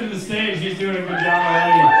Elijah to the stage? He's doing a good job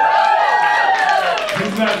already.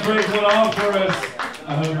 He's about to break one off for us. I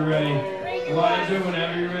hope you're ready. Elijah,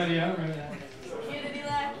 whenever you're ready, I'm ready.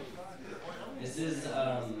 This is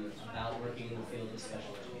about working in the field of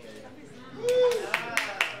special education.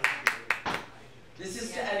 This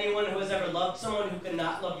is to anyone who has ever loved someone who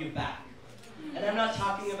cannot love you back. And I'm not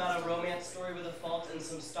talking about a romance story with a fault and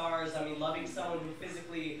some stars. I mean loving someone who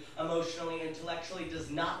physically, emotionally, intellectually does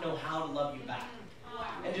not know how to love you back.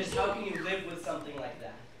 And just how can you live with something like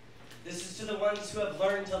that? This is to the ones who have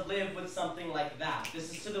learned to live with something like that. This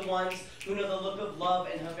is to the ones who know the look of love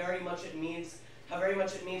and how very much it means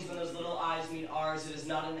when those little eyes meet ours. It is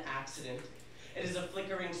not an accident. It is a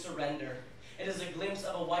flickering surrender. It is a glimpse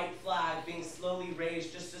of a white flag being slowly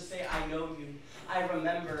raised just to say, I know you, I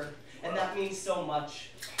remember. And that means so much.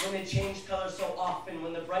 When they change color so often,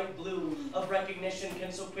 when the bright blue of recognition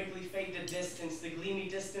can so quickly fade to distance, the gleamy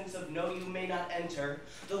distance of no, you may not enter,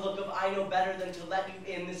 the look of I know better than to let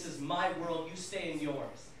you in, this is my world, you stay in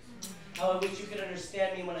yours. How I wish you could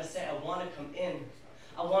understand me when I say I want to come in.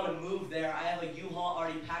 I want to move there. I have a U-Haul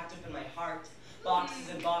already packed up in my heart. Boxes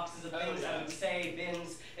and boxes of things I would say,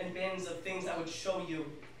 bins and bins of things I would show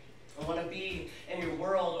you. I want to be in your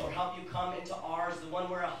world or help you come into ours, the one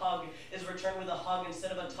where a hug is returned with a hug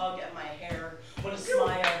instead of a tug at my hair, when a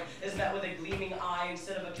smile is met with a gleaming eye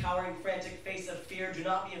instead of a cowering, frantic face of fear. Do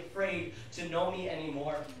not be afraid to know me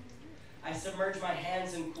anymore. I submerge my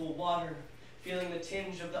hands in cool water, feeling the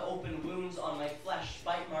tinge of the open wounds on my flesh,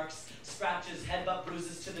 bite marks, scratches, headbutt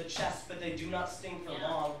bruises to the chest, but they do not sting for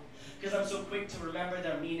long. Because I'm so quick to remember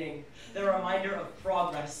their meaning. They're a reminder of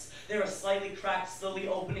progress. They're a slightly cracked, slowly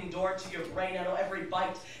opening door to your brain. I know every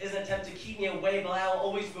bite is an attempt to keep me away, but I will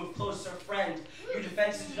always move closer, friend. Your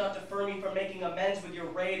defenses do not defer me from making amends with your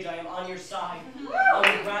rage. I am on your side. I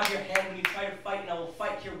will grab your hand when you try to fight, and I will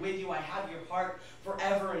fight here with you. I have your heart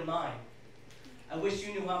forever in mine. I wish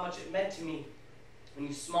you knew how much it meant to me when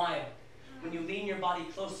you smile, When you lean your body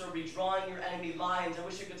closer, redrawing your enemy lines. I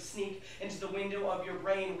wish I could sneak into the window of your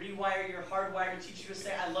brain, rewire your hardwire, teach you to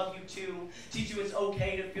say I love you too, teach you it's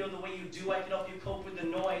okay to feel the way you do. I can help you cope with the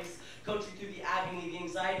noise, coach you through the agony, the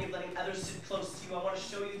anxiety of letting others sit close to you. I want to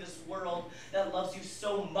show you this world that loves you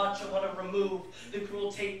so much. I want to remove the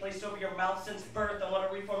cruel tape placed over your mouth since birth. I want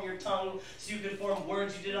to reform your tongue so you could form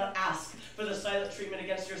words you did not ask for the silent treatment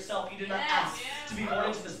against yourself. You did not ask to be born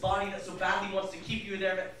into this body that so badly wants to keep you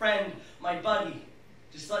there. But friend, my buddy,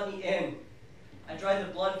 just let me in. I dried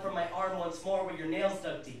the blood from my arm once more where your nails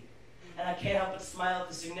dug deep. And I can't help but smile at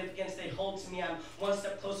the significance they hold to me. I'm one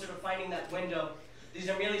step closer to finding that window. These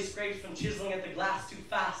are merely scrapes from chiseling at the glass too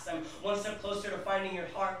fast. I'm one step closer to finding your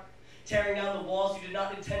heart. Tearing down the walls you did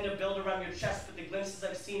not intend to build around your chest, but the glimpses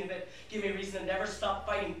I've seen of it give me a reason to never stop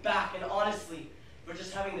fighting back. And honestly, for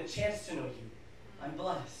just having the chance to know you, I'm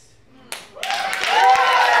blessed.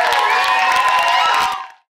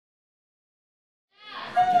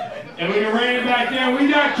 And we can rein it back there. We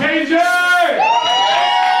got KJ! I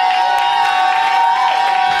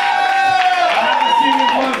haven't seen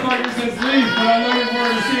this motherfucker since Leaf, but I'm looking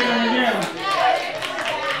forward to seeing him again.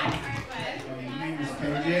 My name is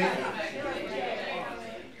KJ.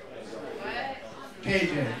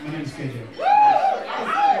 KJ. My name is KJ.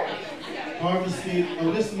 Harvested.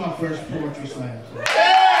 Oh, this is my first poetry slam.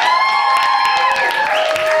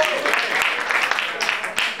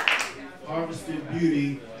 Harvested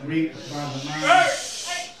beauty reaped by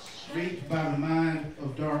the mind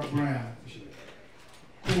of dark brown.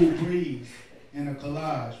 Cool breeze and a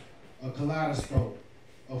collage, a kaleidoscope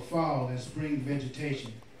of fall and spring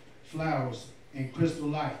vegetation, flowers and crystal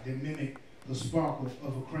light that mimic the sparkle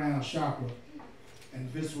of a crown chakra and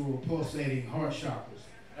visceral pulsating heart chakras.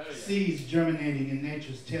 Seeds germinating in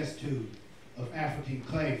nature's test tube of African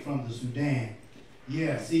clay from the Sudan.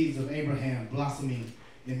 Yeah, seeds of Abraham blossoming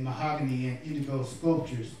in mahogany and indigo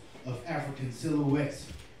sculptures of African silhouettes,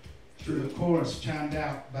 to the chorus chimed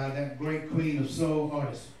out by that great queen of soul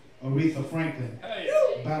artists, Aretha Franklin,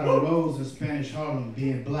 about a rose in Spanish Harlem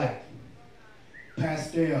being black.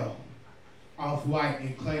 Pastel, off-white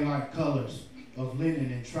and clay-like colors of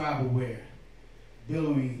linen and tribal wear,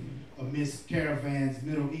 billowing amidst caravans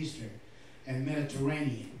Middle Eastern and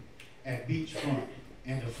Mediterranean, at beachfront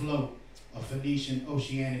and afloat a Phoenician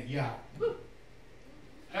oceanic yacht.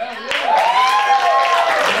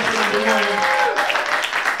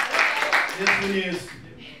 This one is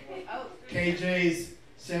KJ's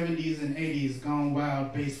 70s and 80s gone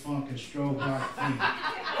wild bass funk and strobe rock theme.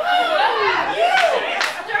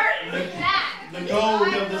 The gold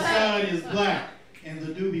of the sun is black, and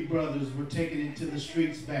the Doobie Brothers were taking it to the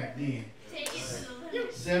streets back then.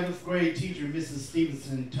 7th grade teacher Mrs.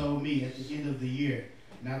 Stevenson told me at the end of the year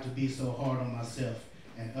not to be so hard on myself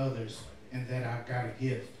and others, and that I got a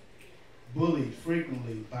gift. Bullied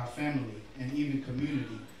frequently by family and even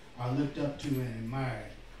community, I looked up to and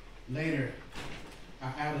admired. Later,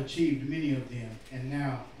 I outachieved many of them, and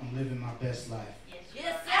now I'm living my best life.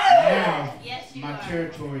 Yes, sir. Now, yes, my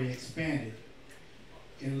territory expanded,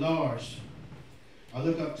 enlarged. I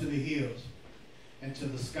look up to the hills and to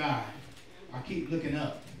the sky. I keep looking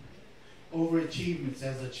up. Overachievements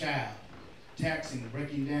as a child, taxing,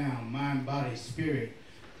 breaking down mind, body, spirit,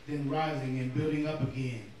 then rising and building up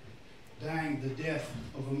again, dying the death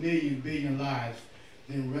of 1,000,000 billion lives,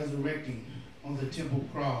 then resurrecting on the temple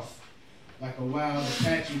cross like a wild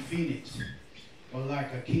Apache phoenix, or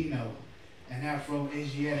like a Kino, an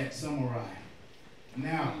Afro-Asiatic samurai.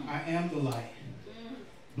 Now I am the light,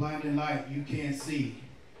 blinding light you can't see,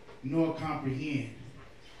 nor comprehend,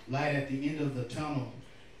 light at the end of the tunnel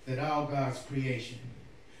that all God's creation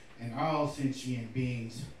and all sentient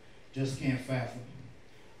beings just can't fathom.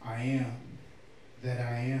 I am, that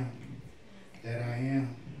I am, that I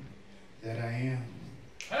am, that I am.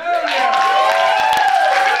 Hell yeah!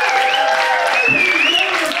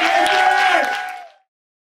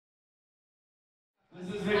 This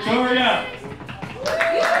is Victoria.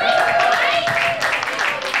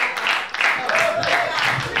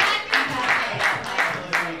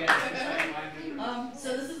 So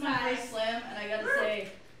this is my first slam, and I gotta say,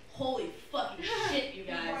 holy fucking shit, you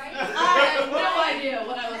guys. I had no idea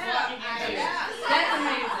what I was walking into. That's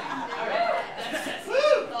amazing. All right, that's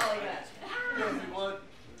all I got.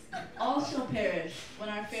 All shall perish when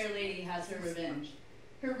our fair lady has her revenge.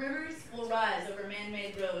 Her rivers will rise over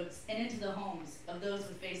man-made roads and into the homes of those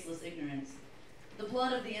with faceless ignorance. The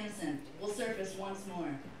blood of the innocent will surface once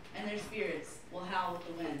more, and their spirits will howl with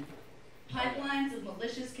the wind. Pipelines of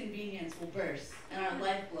malicious convenience will burst, and our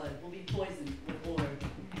lifeblood will be poisoned with war.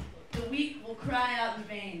 The weak will cry out in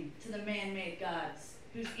vain to the man-made gods,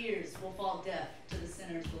 whose ears will fall deaf to the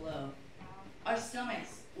sinners below. Our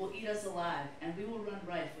stomachs will eat us alive, and we will run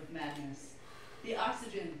rife with madness. The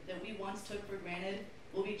oxygen that we once took for granted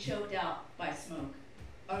will be choked out by smoke.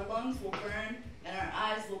 Our lungs will burn, and our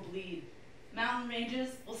eyes will bleed. Mountain ranges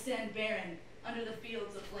will stand barren under the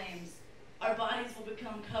fields of flames. Our bodies will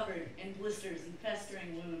become covered in blisters and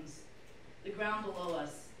festering wounds. The ground below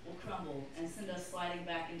us will crumble and send us sliding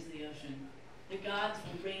back into the ocean. The gods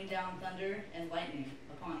will rain down thunder and lightning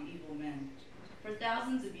upon evil men. For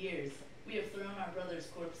thousands of years, we have thrown our brothers'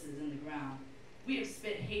 corpses in the ground. We have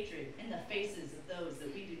spit hatred in the faces of those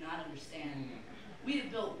that we do not understand. We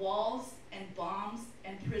have built walls and bombs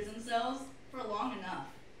and prison cells for long enough.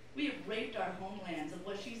 We have raped our homelands of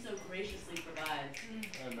what she so graciously provides.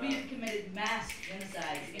 We have committed mass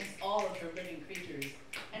genocides against all of her living creatures.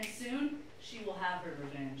 And soon, she will have her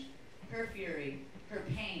revenge. Her fury, her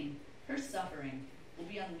pain, her suffering will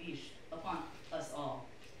be unleashed upon us all.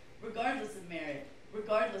 Regardless of merit,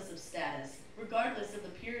 regardless of status, regardless of the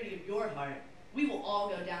purity of your heart, we will all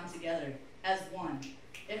go down together as one.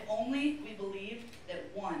 If only we believed that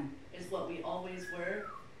one is what we always were,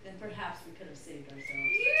 then perhaps we could have saved ourselves.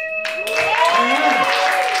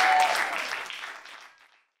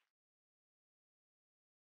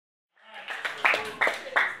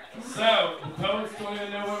 So, the poets don't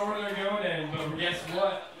even know what order they're going in, but guess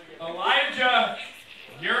what? Elijah,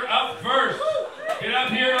 you're up first. Get up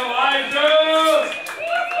here, Elijah!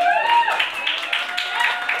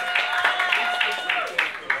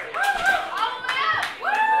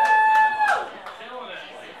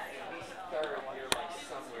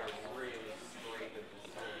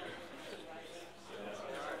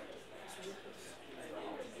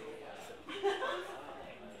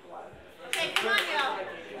 Okay, come on, y'all.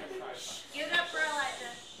 Give it up for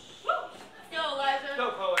Elijah. Let's go, Elijah.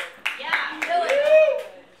 Go, poet. Yeah, do it.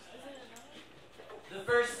 The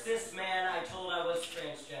first cis man I told I was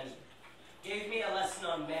transgender gave me a lesson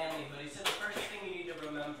on manlyhood. He said the first thing you need to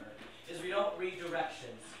remember is we don't read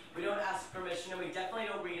directions. We don't ask permission, and we definitely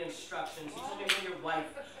don't read instructions. He told me when your wife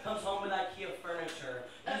comes home with IKEA furniture,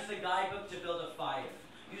 use the guidebook to build a fire.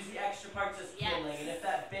 Use the extra parts as kindling, and if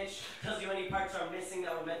that bitch tells you any parts are missing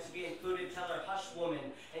that were meant to be included, tell her, hush woman,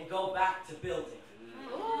 and go back to building.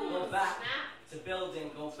 Go back to building.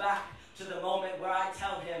 Go back to the moment where I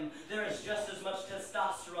tell him there is just as much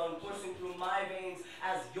testosterone coursing through my veins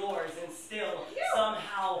as yours, and still,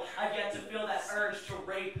 somehow, I get to feel that urge to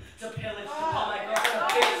rape, to pillage, to call my girlfriend a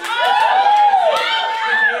bitch.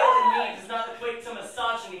 The male in me does not equate to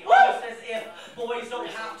misogyny, almost as if boys don't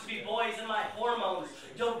have to be boys and my hormones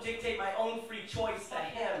don't dictate my own free choice to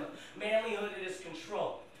him. Manlyhood, it is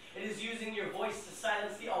control. It is using your voice to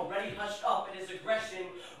silence the already hushed up. It is aggression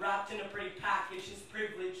wrapped in a pretty package. It's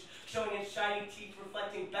privilege showing its shiny teeth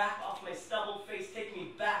reflecting back off my stubbled face. Take me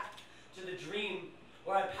back to the dream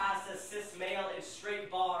where I pass as cis male in straight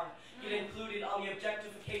bar. Get included on the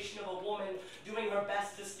objectification of a woman doing her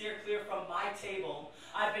best to steer clear from my table.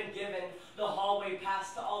 I've been given the hallway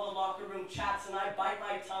pass to all the locker room chats, and I bite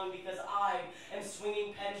my tongue because I am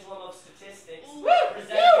swinging pendulum of statistics,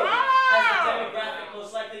 presented as the demographic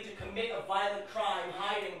most likely to commit a violent crime,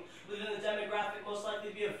 hiding within the demographic most likely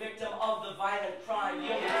to be a victim of the violent crime. The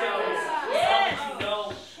only difference is how much you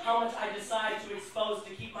know, how much I decide to expose to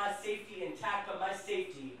keep my safety intact, but my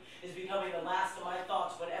safety is becoming the last of my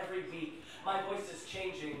thoughts when every week my voice is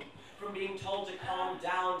changing. From being told to calm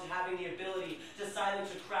down to having the ability to silence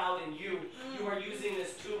a crowd, and you are using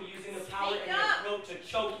this tool, using the power in your throat to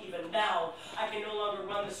choke even now. I can no longer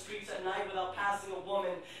run the streets at night without passing a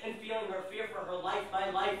woman and feeling her fear for her life. My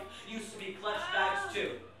life used to be clutch bags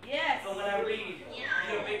too. Yes. But when I read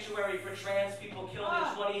the obituary for trans people killed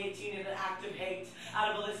in 2018 in an act of hate, out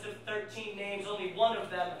of a list of 13 names, only one of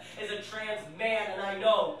them is a trans man, and I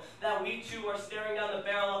know that we too are staring down the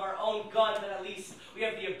barrel of our own gun, but at least we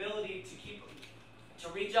have the ability to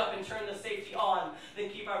reach up and turn the safety on, then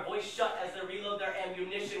keep our voice shut as they reload their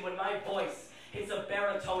ammunition. When my voice hits a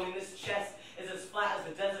baritone and this chest is as flat as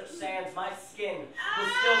the desert sands, my skin will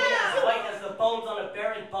still be as white as the bones on a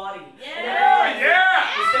barren body. And everyone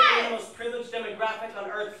is simply the most privileged demographic on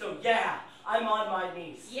earth, so I'm on my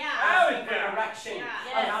knees. Asking for direction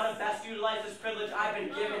on how to best utilize this privilege I've been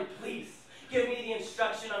given. Please, give me the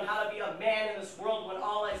instruction on how to be a man in this world when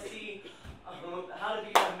all I see how to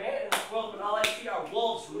be a man in this world when all I see are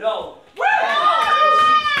wolves. No.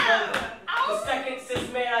 The second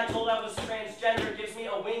cis man I told I was transgender gives me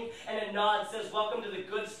a wink and a nod, says welcome to the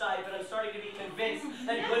good side, but I'm starting to be convinced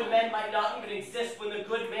that good men might not even exist when the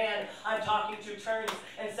good man I'm talking to turns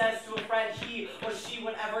and says to a friend, he or she,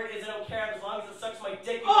 whatever it is, I don't care as long as it sucks my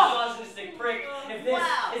dick, you misogynistic prick. If this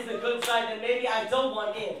is the good side, then maybe I don't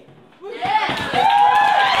want in.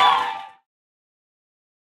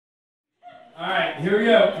 Here we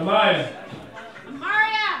go, Amaya.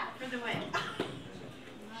 Maria for the win.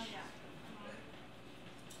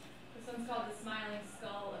 This one's called The Smiling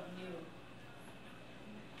Skull of Nu.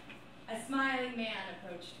 A smiling man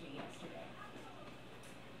approached me yesterday,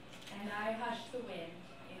 and I hushed the wind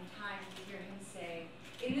in time to hear him say,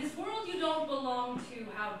 "In this world you don't belong to,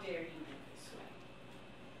 how dare you live this way?"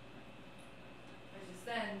 But just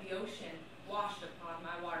then, the ocean washed upon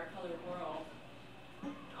my watercolor world,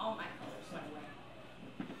 and all my colors went away.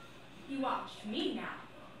 He watched me now,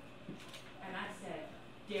 and I said,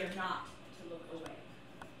 "Dare not to look away."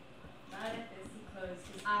 But at this, he closed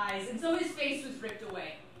his eyes, and so his face was ripped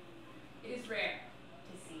away. It is rare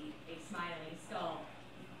to see a smiling skull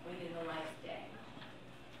within the light of day.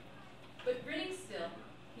 But grinning still,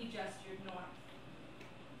 he gestured north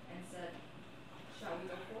and said, "Shall we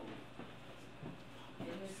go forward?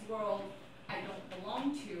 In this world I don't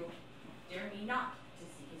belong to, dare me not to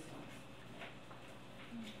see his light."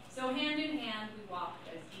 So hand in hand we walked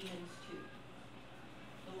as demons two,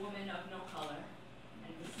 the woman of no color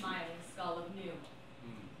and the smiling skull of Nu,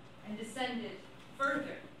 and descended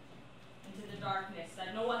further into the darkness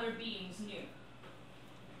that no other beings knew,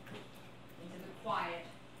 into the quiet,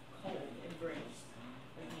 cold embrace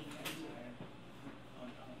of me and you.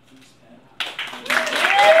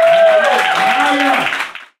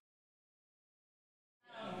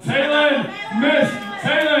 Taylor, Miss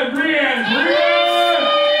Taylor, Brianne.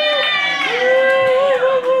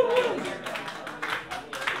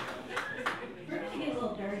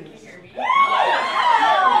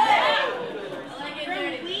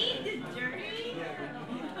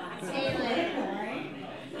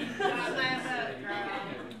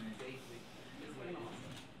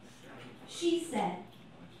 She said,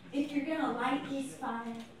 "If you're gonna light this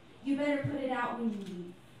fire, you better put it out when you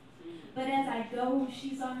leave." But as I go,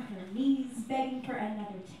 she's on her knees begging for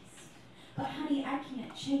another taste. "But honey, I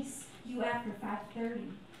can't chase you after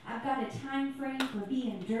 5:30. I've got a time frame for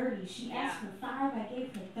being dirty." She asked for 5, I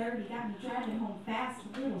gave her 30. Got me driving home fast,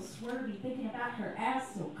 a little swervy, thinking about her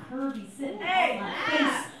ass so curvy, sitting on my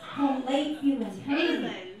face, home late, feeling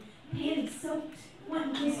hurry. Panties soaked,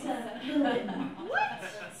 wanting just a little bit more.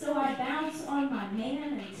 So I bounce on my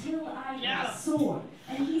man until I get sore.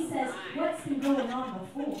 And he says, "What's been going on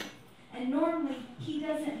before?" And normally, he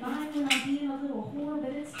doesn't mind when I'm being a little whore,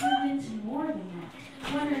 but it's turned into more than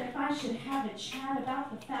that. Wondering if I should have a chat about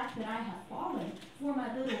the fact that I have fallen for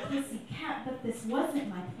my little pussy cat, but this wasn't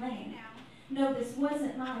my plan. No, this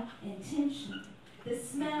wasn't my intention. The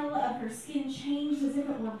smell of her skin changed as if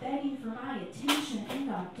it were begging for my attention, and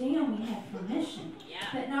goddamn, we had permission.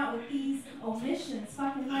 But not with these omissions,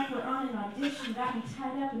 fucking like we're on an audition, got me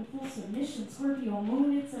tied up in full submission. Scorpio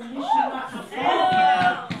moon, it's a mission not to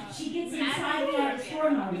fall. She gets inside me, I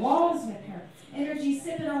destroy my walls with her. Energy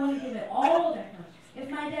sipping, I want to give it all to her. If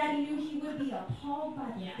my daddy knew, he would be appalled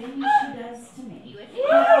by the things she does to me.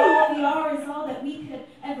 But all we are is all that we could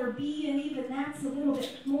ever be, and even that's a little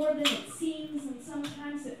bit more than it seems, and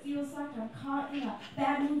sometimes it feels like I'm caught in a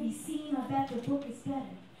bad movie scene. I bet the book is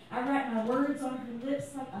better. I write my words on her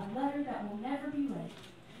lips like a letter that will never be read.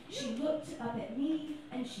 She looked up at me,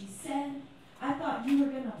 and she said, "I thought you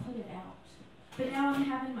were going to put it out. But now I'm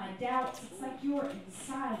having my doubts. It's like you're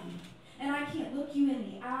inside me. And I can't look you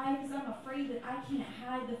in the eye because I'm afraid that I can't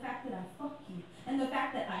hide the fact that I fuck you, and the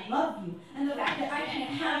fact that I love you, and the fact that I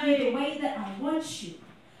can't have you the way that I want you.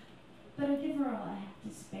 But I give her all I have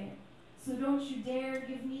to spare. So don't you dare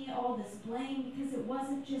give me all this blame, because it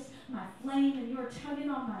wasn't just my flame and you're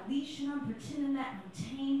tugging on my leash and I'm pretending that I'm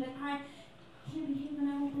tame, but I can't behave when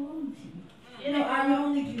I don't belong to you. You know, I would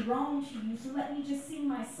only do wrong to you, so let me just sing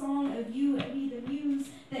my song of you and be the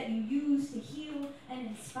muse that you use to heal and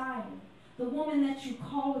inspire. The woman that you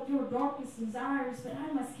call with your darkest desires, but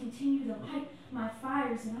I must continue to light my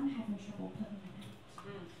fires, and I'm having trouble putting them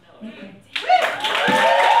out.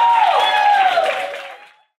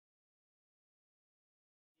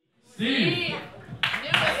 Steve.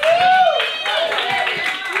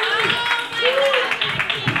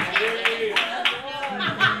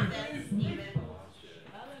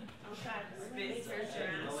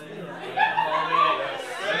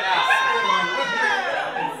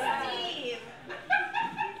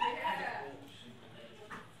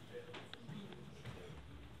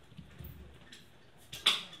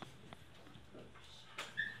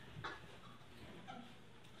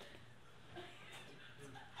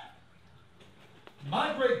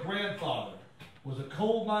 My great-grandfather was a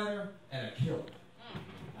coal miner and a killer.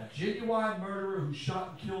 A genuine murderer who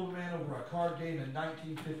shot and killed a man over a card game in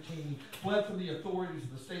 1915, fled from the authorities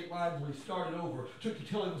of the state lines when he started over, took to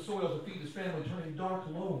tilling the soil to feed his family, turning dark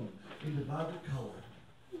alone into vibrant color,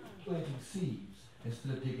 planting seeds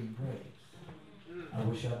instead of digging graves. I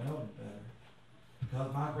wish I'd known it better.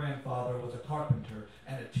 Because my grandfather was a carpenter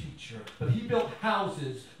and a teacher, but he built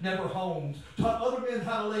houses, never homes, taught other men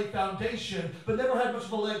how to lay foundation, but never had much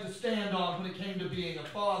of a leg to stand on when it came to being a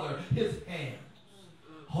father. His hands,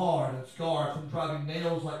 hard and scarred from driving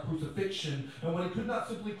nails like crucifixion, and when he could not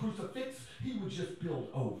simply crucifix, he would just build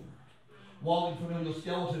over. Walling familial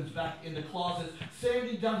skeletons back into closets,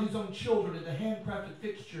 sanding down his own children into handcrafted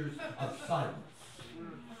fixtures of silence.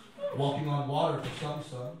 Walking on water for some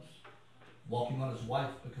sons, walking on his wife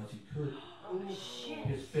because he could.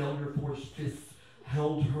 His failure-forged fists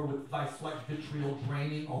held her with vice-like vitriol,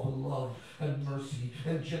 draining all the love and mercy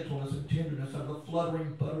and gentleness and tenderness out of the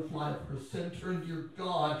fluttering butterfly of her center. And dear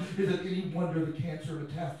God, is it any wonder the cancer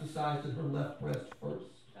metastasized in her left breast first?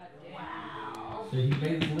 Wow. So he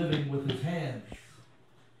made his living with his hands,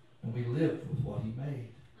 and we lived with what he made,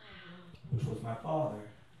 which was my father.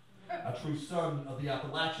 A true son of the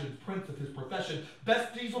Appalachians, prince of his profession,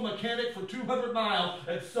 best diesel mechanic for 200 miles,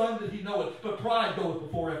 and son did he know it, but pride goeth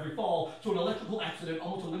before every fall. So an electrical accident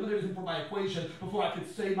almost eliminated him from my equation before I could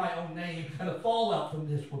say my own name, and the fallout from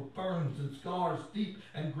this were burns and scars deep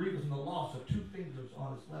and grievous in the loss of 2 fingers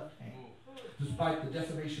on his left hand. Despite the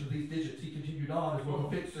decimation of these digits, he continued on as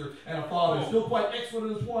both a fixer and a father, still quite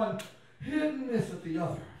excellent as one, hit and miss at the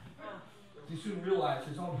other. He soon realized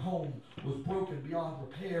his own home was broken beyond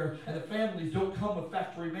repair, and the families don't come with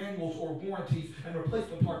factory manuals or warranties, and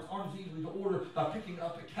replacement parts aren't easily to order by picking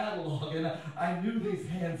up a catalog. And I knew these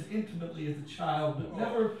hands intimately as a child, but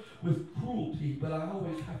never with cruelty. But I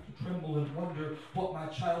always have to tremble and wonder what my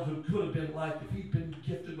childhood could have been like if he'd been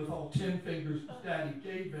gifted with all 10 fingers his daddy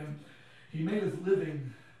gave him. He made his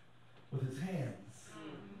living with his hands,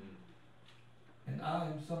 and I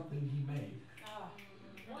am something he made.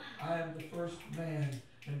 I am the first man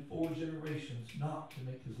in 4 generations not to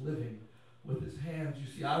make his living with his hands. You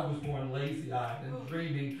see, I was born lazy-eyed and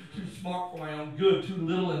dreaming, too smart for my own good, too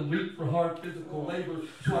little and weak for hard physical labor.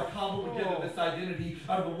 So I cobbled together this identity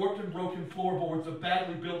out of the warped and broken floorboards of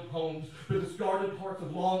badly built homes, the discarded parts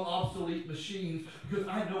of long obsolete machines, because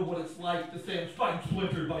I know what it's like to stand spine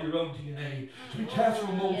splintered by your own DNA, to be cast from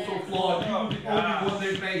a mold so flawed you were the only one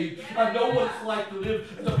they made. I know what it's like to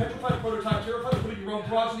live as a petrified prototype, terrified of putting your own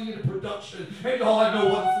progeny into production. And y'all, I know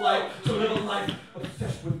what it's like to live a life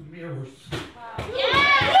obsessed with mirrors.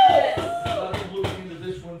 Yes! I've been looking into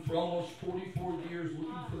this one for almost 44 years,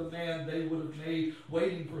 looking for the man they would have made,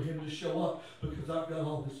 waiting for him to show up, because I've got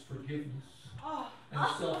all this forgiveness and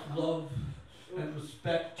self-love and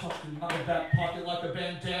respect tucked in my back pocket like a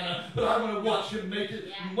bandana, but I'm going to watch him make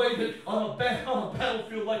it and wave it on a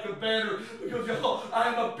battlefield like a banner, because y'all,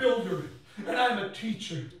 I'm a builder. And I'm a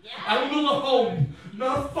teacher. I build a home,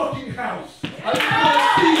 not a fucking house. I build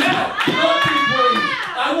a seed, not big brains.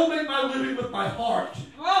 I will make my living with my heart.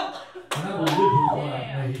 And I will live with what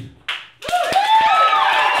I've made.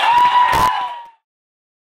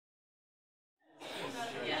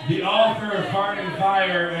 The author of Heart and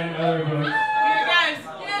Fire and other books. Here, guys.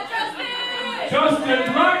 Yeah,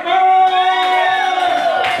 Justin Blackburn!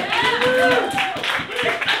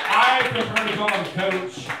 I prefer to call him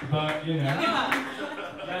Coach, but you know,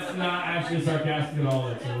 that's not actually sarcastic at all.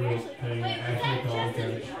 It's a real thing. Actually call him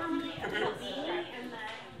Coach.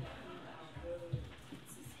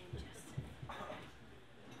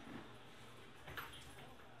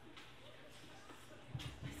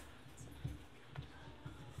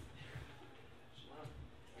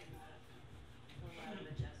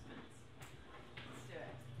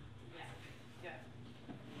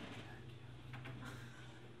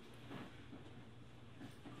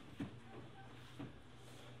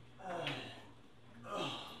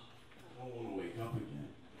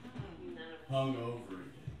 Hungover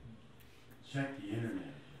again. Check the internet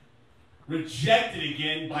again. Rejected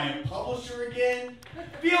again by a publisher again.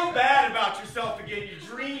 Feel bad about yourself again. Your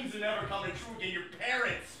dreams are never coming true again. Your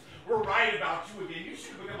parents were right about you again. You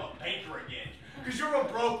should become a banker again. Because you're a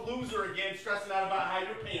broke loser again, stressing out about how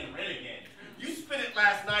you're paying rent again. You spent it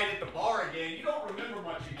last night at the bar again. You don't remember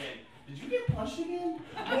much again. Did you get punched again?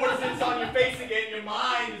 More sits on your face again. Your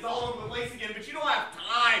mind is all over the place again. But you don't have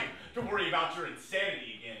time to worry about your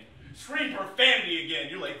insanity again. Scream profanity again.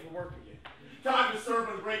 You're late for work again. Time to serve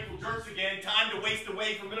ungrateful jerks again. Time to waste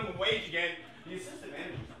away for minimum wage again. The assistant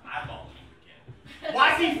manager's eyeballing you again.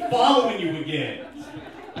 Why is he following you again?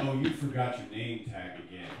 Oh, you forgot your name tag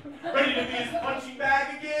again. Ready to be his punching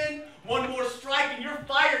bag again? One more strike and you're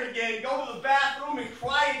fired again. Go to the bathroom and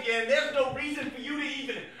cry again. There's no reason for you to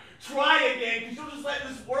even try again, because you'll just let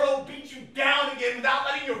this world beat you down again without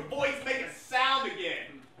letting your voice make a sound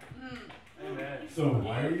again. Amen. So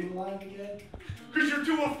why are you alive again? Because you're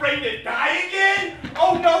too you afraid to die again?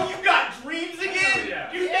 Oh no, you got dreams again?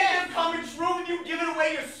 Yeah. You think they're coming true and you giving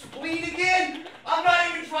away your spleen again? I'm not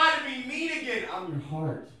even trying to be mean again. I'm your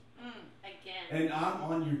heart. Again. And I'm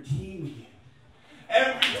on your team again.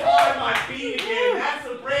 Every time I beat again, that's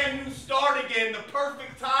a brand new start again. The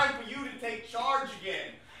perfect time for you to take charge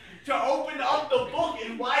again. To open up the book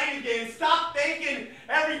and write again. Stop thinking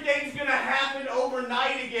everything's gonna happen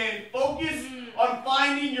overnight again. Focus on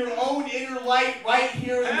finding your own inner light right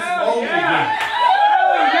here in this moment again.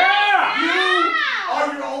 You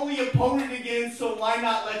are your only opponent again, so why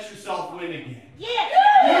not let yourself win again?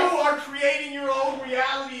 You are creating your own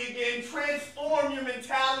reality again. Transform your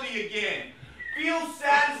mentality again. Feel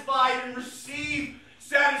satisfied and receive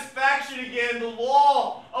satisfaction again. The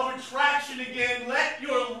law of attraction again. Let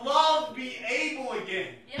your love be able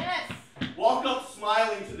again. Yes. Walk up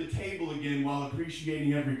smiling to the table again while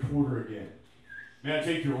appreciating every quarter again. May I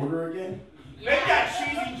take your order again? Make that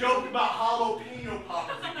cheesy joke about jalapeno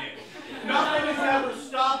poppers again. Nothing is ever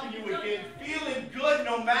stopping you again. Feeling good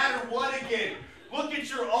no matter what again. Look at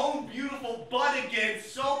your own beautiful butt again.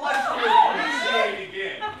 So much to appreciate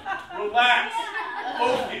again. Relax,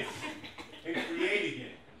 focus, and create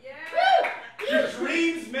again. Your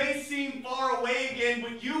dreams may seem far away again,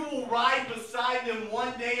 but you will ride beside them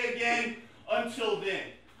one day again. Until then,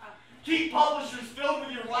 keep publishers filled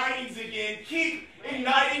with your writings again. Keep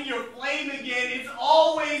igniting your flame again. It's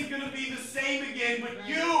always going to be the same again, but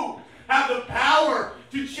you have the power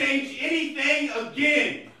to change anything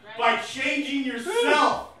again by changing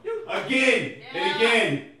yourself again and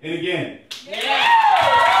again and again.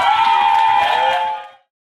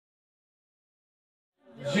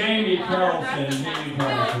 Jamie Carlson.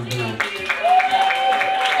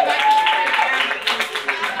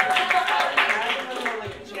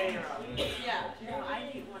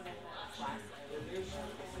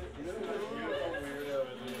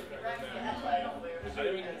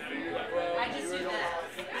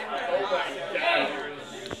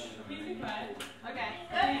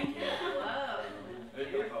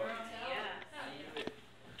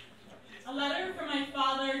 A letter from my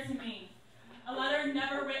father to me. A letter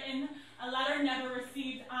never written, a letter never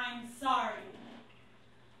received. I'm sorry.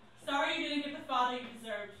 Sorry you didn't get the father you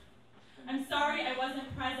deserved. I'm sorry I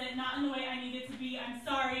wasn't present, not in the way I needed to be. I'm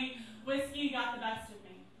sorry whiskey got the best of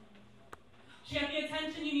me. She got the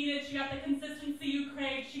attention you needed, she got the consistency you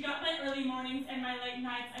craved, she got my early mornings and my late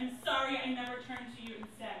nights. I'm sorry I never turned to you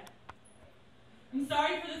instead. I'm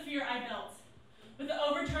sorry for the fear I built. With the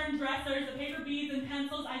overturned dressers, the paper beads and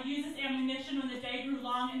pencils, I used as ammunition when the day grew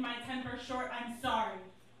long and my temper short. I'm sorry.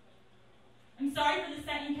 I'm sorry for the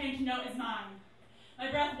scent you came to know is mine.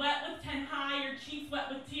 My breath wet with 10 high, your cheeks wet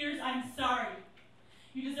with tears. I'm sorry.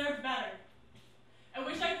 You deserved better. I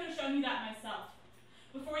wish I could have shown you that myself.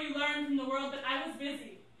 Before you learned from the world, but I was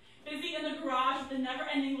busy. Busy in the garage with a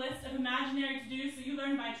never-ending list of imaginary to-dos, so you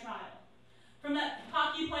learned by trial. From that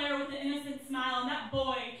hockey player with an innocent smile and that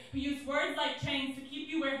boy who used words like chains to keep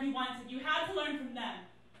you where he wanted. You had to learn from them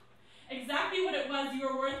exactly what it was you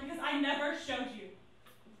were worth because I never showed you.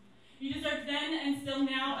 You deserve then and still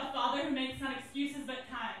now a father who makes not excuses but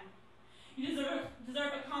time. You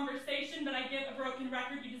deserve a conversation, but I give a broken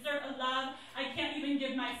record. You deserve a love I can't even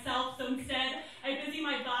give myself, so instead I busy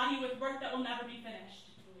my body with work that will never be finished.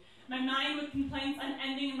 My mind with complaints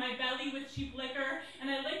unending, and my belly with cheap liquor, and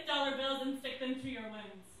I lick dollar bills and stick them through your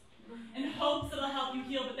wounds. In hopes it'll help you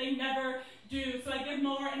heal, but they never do. So I give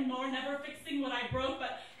more and more, never fixing what I broke,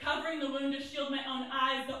 but covering the wound to shield my own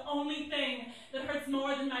eyes. The only thing that hurts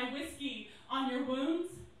more than my whiskey on your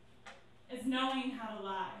wounds is knowing how to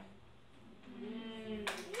lie.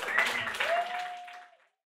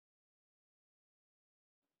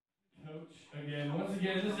 Coach, again, once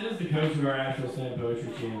again, this is the coach of our Asheville Slam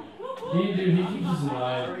Poetry team. He keeps us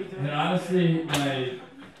alive. And honestly,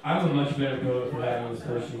 I'm a much better poet for having this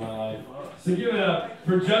person in my life. So give it up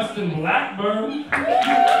for Justin Blackburn.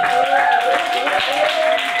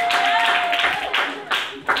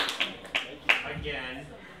 Again.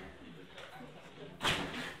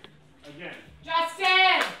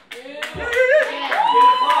 Justin!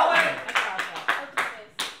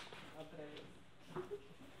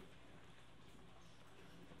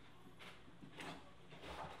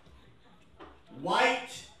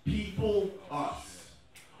 White people us.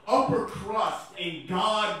 Upper crust, in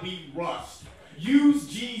God we rust. Use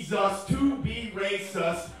Jesus to be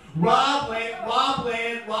us. Rob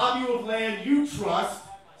you of land you trust.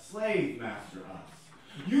 Slave master us.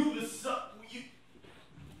 You the son.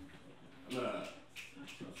 I'm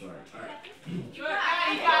sorry. All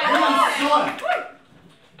right.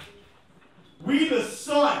 We the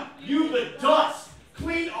sun. You the dust.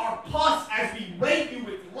 Clean our pus as we rape you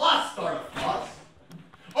with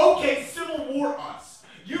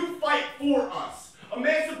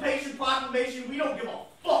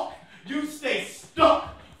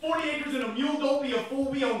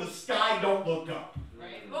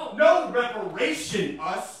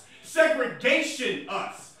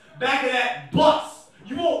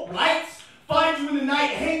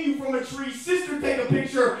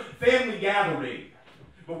picture family gathering.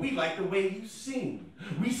 But we like the way you sing.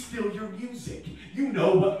 We steal your music. You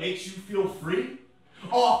know what makes you feel free?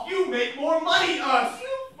 Oh, you make more money than us.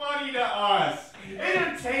 You funny to us.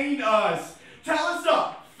 Entertain us. Tell us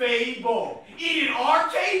a fable. Eat at our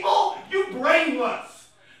table? You brainless.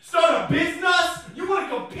 Start a business? You want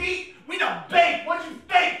to compete? We the bank. What you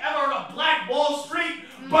think? Ever heard of Black Wall Street?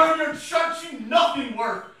 Burn your church, you nothing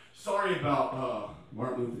worth. Sorry about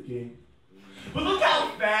Martin Luther King. But look how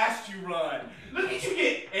fast you run. Look at you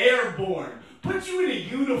get airborne. Put you in a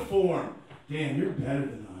uniform. Damn, you're better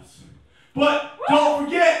than us. But don't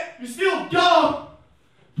forget, you're still dumb.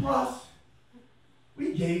 Plus,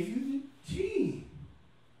 we gave you the team.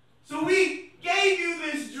 So we gave you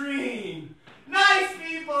this dream. Nice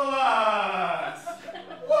people us.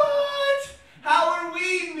 What? How are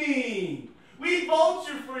we mean? We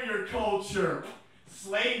vulture for your culture.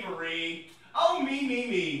 Slavery. Oh,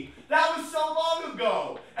 me. That was so long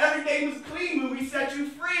ago. Everything was clean when we set you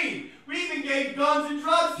free. We even gave guns and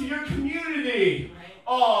drugs to your community.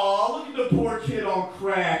 Aw, look at the poor kid on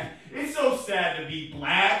crack. It's so sad to be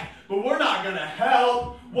black, but we're not gonna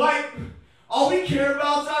help. All we care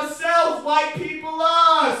about is ourselves. White people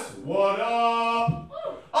us. What up?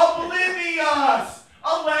 Oblivious.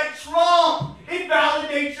 Elect Trump.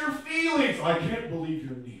 Invalidate your feelings. I can't believe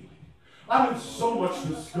you're kneeling. I'm in so much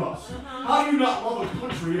disgust. How do you not love a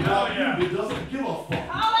country about you that doesn't give a fuck?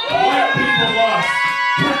 White people us.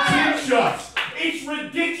 Pretentious. It's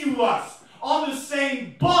ridiculous. On the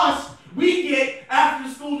same bus, we get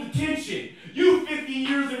after-school detention. You 15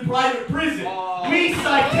 years in private prison. We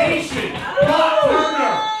citation. Cop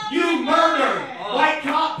murder. You murder. White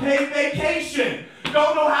cop paid vacation.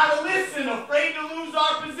 Don't know how to listen. Afraid to lose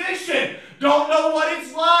our position. Don't know what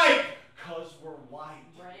it's like. Cause we're white.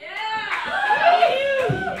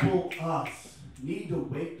 Yeah. People us need to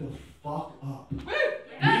wake the fuck up.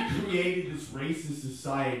 We created this racist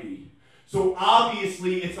society. So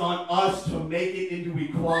obviously it's on us to make it into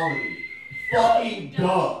equality. Fucking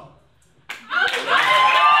duh.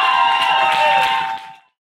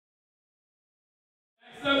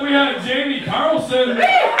 Next up we have Jamie Carlson.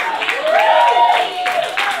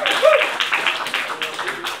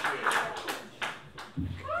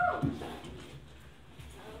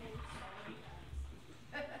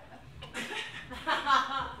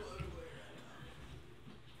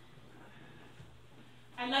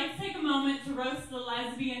 I'd like to take a moment to roast the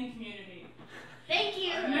lesbian community. Thank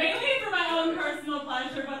you. Mainly for my own personal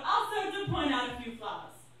pleasure, but also to point out a few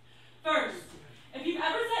flaws. First, if you've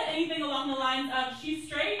ever said anything along the lines of, she's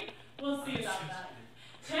straight, we'll see about that.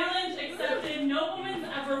 Challenge accepted, no woman's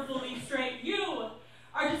ever fully straight. You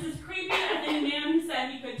are just as creepy as any man who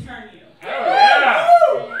said he could turn you. Oh, yeah.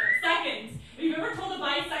 Second, if you've ever told a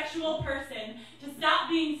bisexual person to stop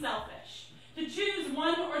being selfish, to choose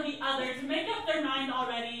one or the other, to make up their mind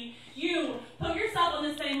already, you put yourself on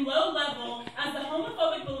the same low level as the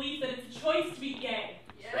homophobic belief that it's a choice to be gay.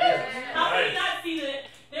 How can you not see that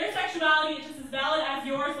their sexuality is just as valid as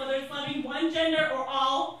yours, whether it's loving one gender or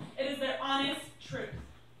all? It is their honest truth.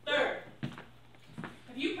 Third,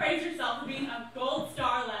 if you praise yourself for being a gold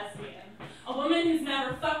star lesbian, a woman who's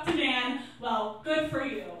never fucked a man, well, good for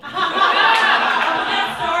you. Put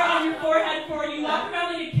that star on your forehead for you. Walk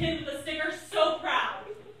around like a kid with a sticker, so proud.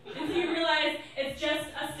 Until you realize it's just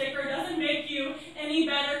a sticker, doesn't make you any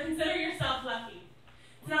better. Consider yourself lucky.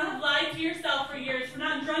 To not have lied to yourself for years, for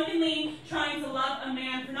not drunkenly trying to love a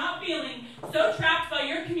man, for not feeling so trapped by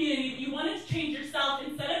your community that you wanted to change yourself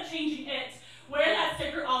instead of changing it. Wear that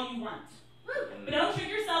sticker all you want. But don't trick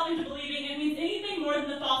yourself into believing it means anything more than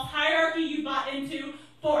the false hierarchy you bought into.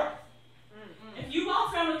 Fourth, if you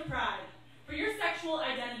walk around with pride for your sexual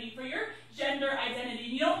identity, for your gender identity,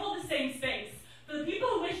 and you don't hold the same space, for the people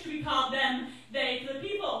who wish to be called them, they, for the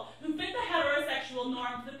people who fit the heterosexual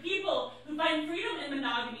norm, for the people who find freedom in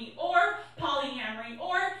monogamy or polyamory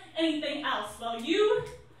or anything else, well, you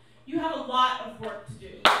have a lot of work to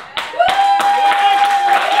do.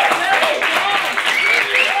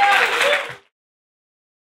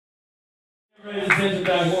 Raise attention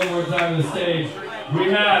back one more time to the stage.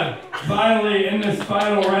 We have, finally, in this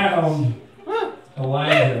final round,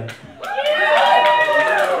 Elijah.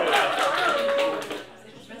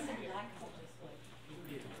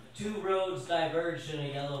 Two roads diverged in a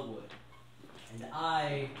yellow wood, and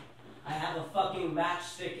I have a fucking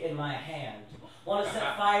matchstick in my hand. Want to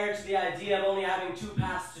set fire to the idea of only having two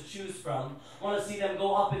paths to choose from. Want to see them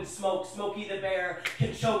go up in smoke. Smokey the Bear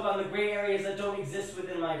can choke on the gray areas that don't exist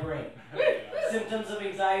within my brain. Symptoms of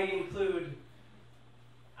anxiety include,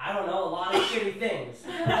 I don't know, a lot of shitty things.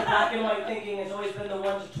 But the black and white thinking has always been the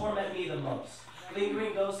one to torment me the most.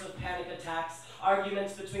 Lingering ghosts of panic attacks,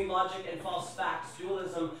 Arguments between logic and false facts.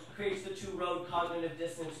 Dualism creates the two-road, cognitive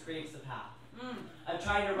dissonance creates the path. I'm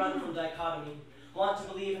trying to run from dichotomy. Want to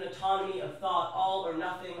believe in autonomy of thought, all or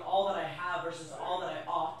nothing, all that I have versus all that I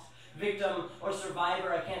ought. Victim or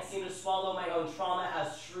survivor, I can't seem to swallow my own trauma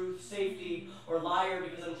as truth, safety, or liar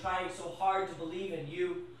because I'm trying so hard to believe in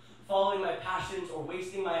you. Following my passions or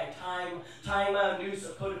wasting my time, tying my noose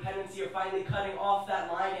of codependency or finally cutting off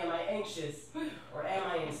that line. Am I anxious or am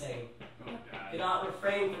I insane? Cannot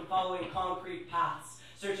refrain from following concrete paths,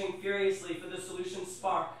 searching furiously for the solution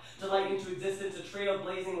spark to light into existence a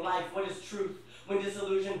trail-blazing life. What is truth? When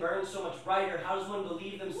disillusion burns so much brighter, how does one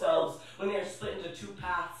believe themselves when they are split into two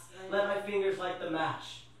paths? Let my fingers light the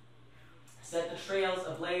match. Set the trails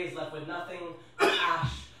ablaze, left with nothing but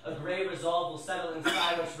ash. A gray resolve will settle in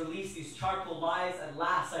silence, release these charcoal lies at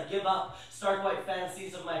last. I give up stark white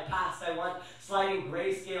fantasies of my past. I want sliding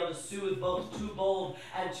grayscale to soothe both too bold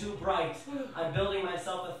and too bright. I'm building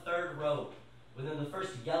myself a third road within the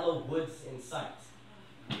first yellow woods in sight.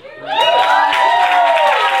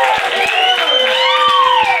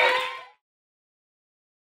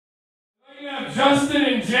 We have Justin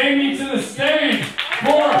and Jamie to the stage for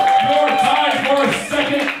your time for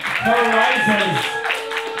Second Horizons.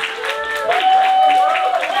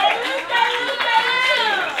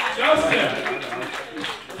 Justin,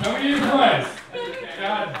 come get your prize.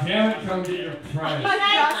 God damn it, come get your prize.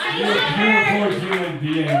 You're a beautiful human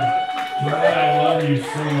being. God, I love you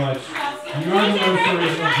so much. You are the most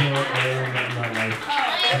original poet I ever met in my life.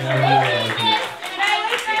 And I really like you.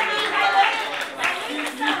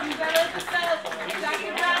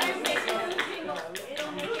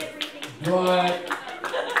 But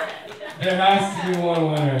there has to be one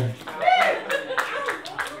winner.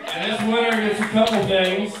 And this winner gets a couple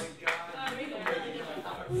things.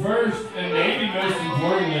 First, and maybe most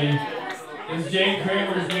importantly, is Jane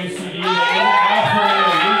Kramer's new CD that isn't out for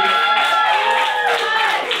another week.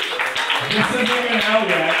 This isn't even out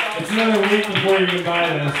yet. It's another week before you can buy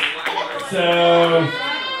this. So,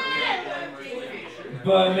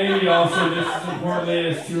 but maybe also just as importantly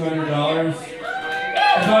is $200.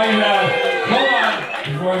 That's all you have. Hold on.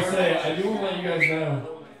 Before I say it, I do want to let you guys know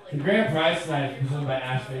the grand prize tonight is presented by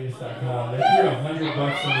AshVegas.com. They threw $100 into this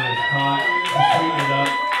pot and sweetened it up.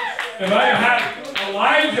 If I have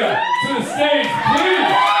Elijah to the stage,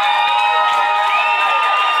 please.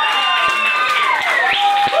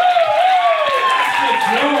 It's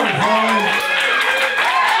yours, homie.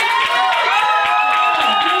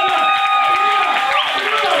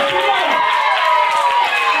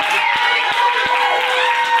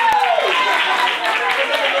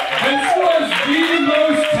 This was the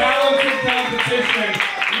most talented competition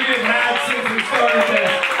we have had since we started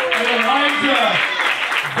this. And Elijah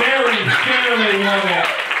very fairly won it.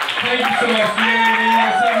 Thank you so much. Do you have anything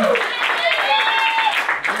else?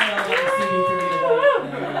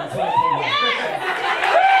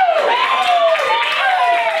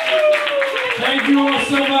 Thank you all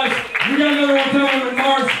so much. We got another one coming in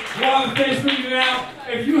March. We'll have a Facebook event out.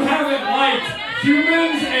 If you haven't liked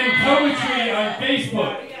Humans and Poetry on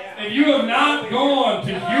Facebook, if you have not gone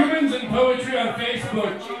to Humans and Poetry on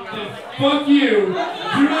Facebook, then fuck you. Do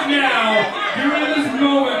it now. Do it at this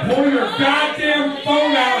moment. Pull your goddamn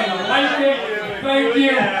phone out and like it. Thank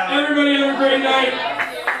you. Everybody have a great night.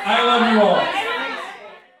 I love you all.